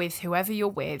Christmas with whoever you're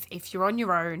with. If you're on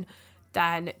your own,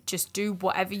 then just do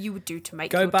whatever you would do to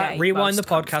make Go your back, day rewind the most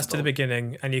podcast to comfortable. the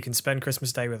beginning, and you can spend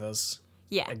Christmas Day with us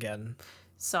Yeah. again.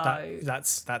 So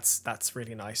That's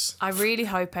really nice. I really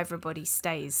hope everybody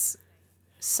stays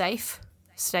safe,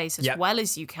 stays as Yep. well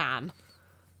as you can,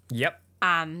 Yep.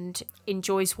 and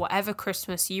enjoys whatever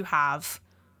Christmas you have.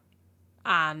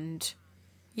 And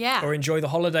yeah. Or enjoy the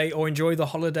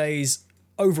holidays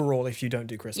overall if you don't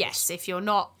do Christmas. Yes, if you're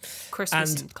not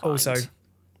Christmas And inclined. also,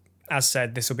 as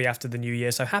said, this will be after the new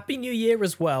year, so happy new year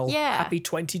as well. Yeah. Happy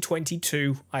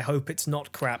 2022. I hope it's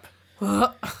not crap.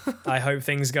 I hope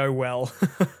things go well.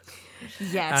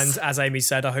 yes. And as Amy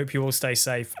said, I hope you all stay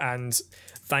safe. And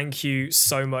thank you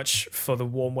so much for the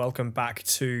warm welcome back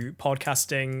to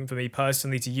podcasting, for me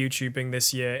personally, to YouTubing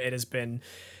this year. It has been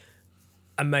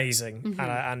amazing. Mm-hmm.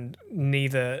 And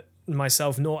neither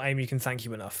myself nor Amy can thank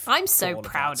you enough. I'm for so all of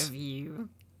proud that. of you.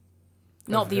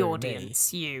 Not the who, me?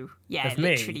 audience, you. Yeah, Of me?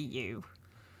 literally you.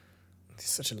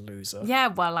 Such a loser. Yeah,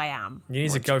 well, I am. You need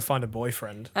to go find a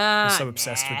boyfriend. You're so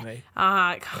obsessed with me.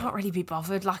 I can't really be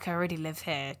bothered. Like, I already live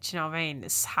here. Do you know what I mean?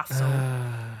 It's hassle.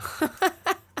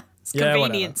 It's Yeah,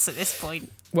 convenience at this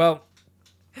point. Well,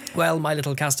 my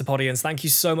little Castapodians, thank you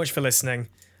so much for listening.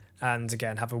 And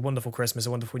again, have a wonderful Christmas,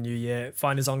 a wonderful New Year.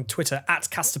 Find us on Twitter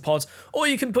 @Castapod, or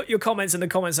you can put your comments in the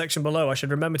comment section below. I should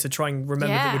remember to try and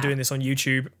remember that Yeah. we're doing this on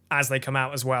YouTube as they come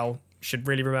out as well. Should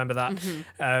really remember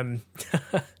that.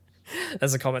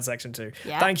 There's a comment section too.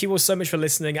 Yeah. Thank you all so much for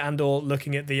listening and or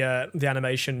looking at the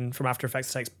animation from After Effects.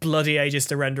 It takes bloody ages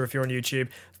to render if you're on YouTube.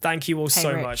 Thank you all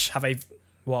so Rich. much. Have a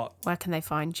what? Where can they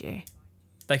find you?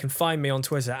 They can find me on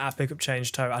Twitter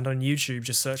 @PickupChangeToe and on YouTube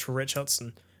just search for Rich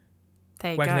Hudson.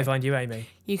 There you Where go. can they find you, Amy?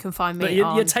 You can find me But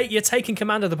on... you're taking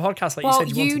command of the podcast like well, you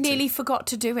said you you wanted nearly to. forgot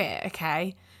to do it,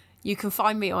 okay? You can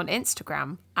find me on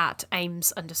Instagram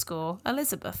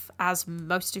 @Ames_Elizabeth, as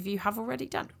most of you have already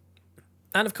done.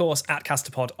 And of course,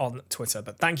 @Castapod on Twitter.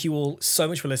 But thank you all so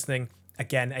much for listening.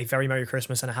 Again, a very Merry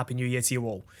Christmas and a Happy New Year to you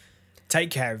all. Take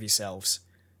care of yourselves.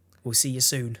 We'll see you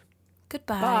soon.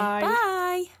 Goodbye. Bye.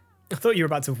 Bye. I thought you were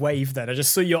about to wave then. I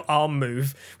just saw your arm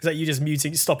move. Was that you just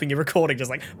stopping your recording,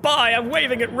 just like, bye, I'm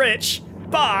waving at Rich.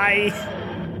 Bye.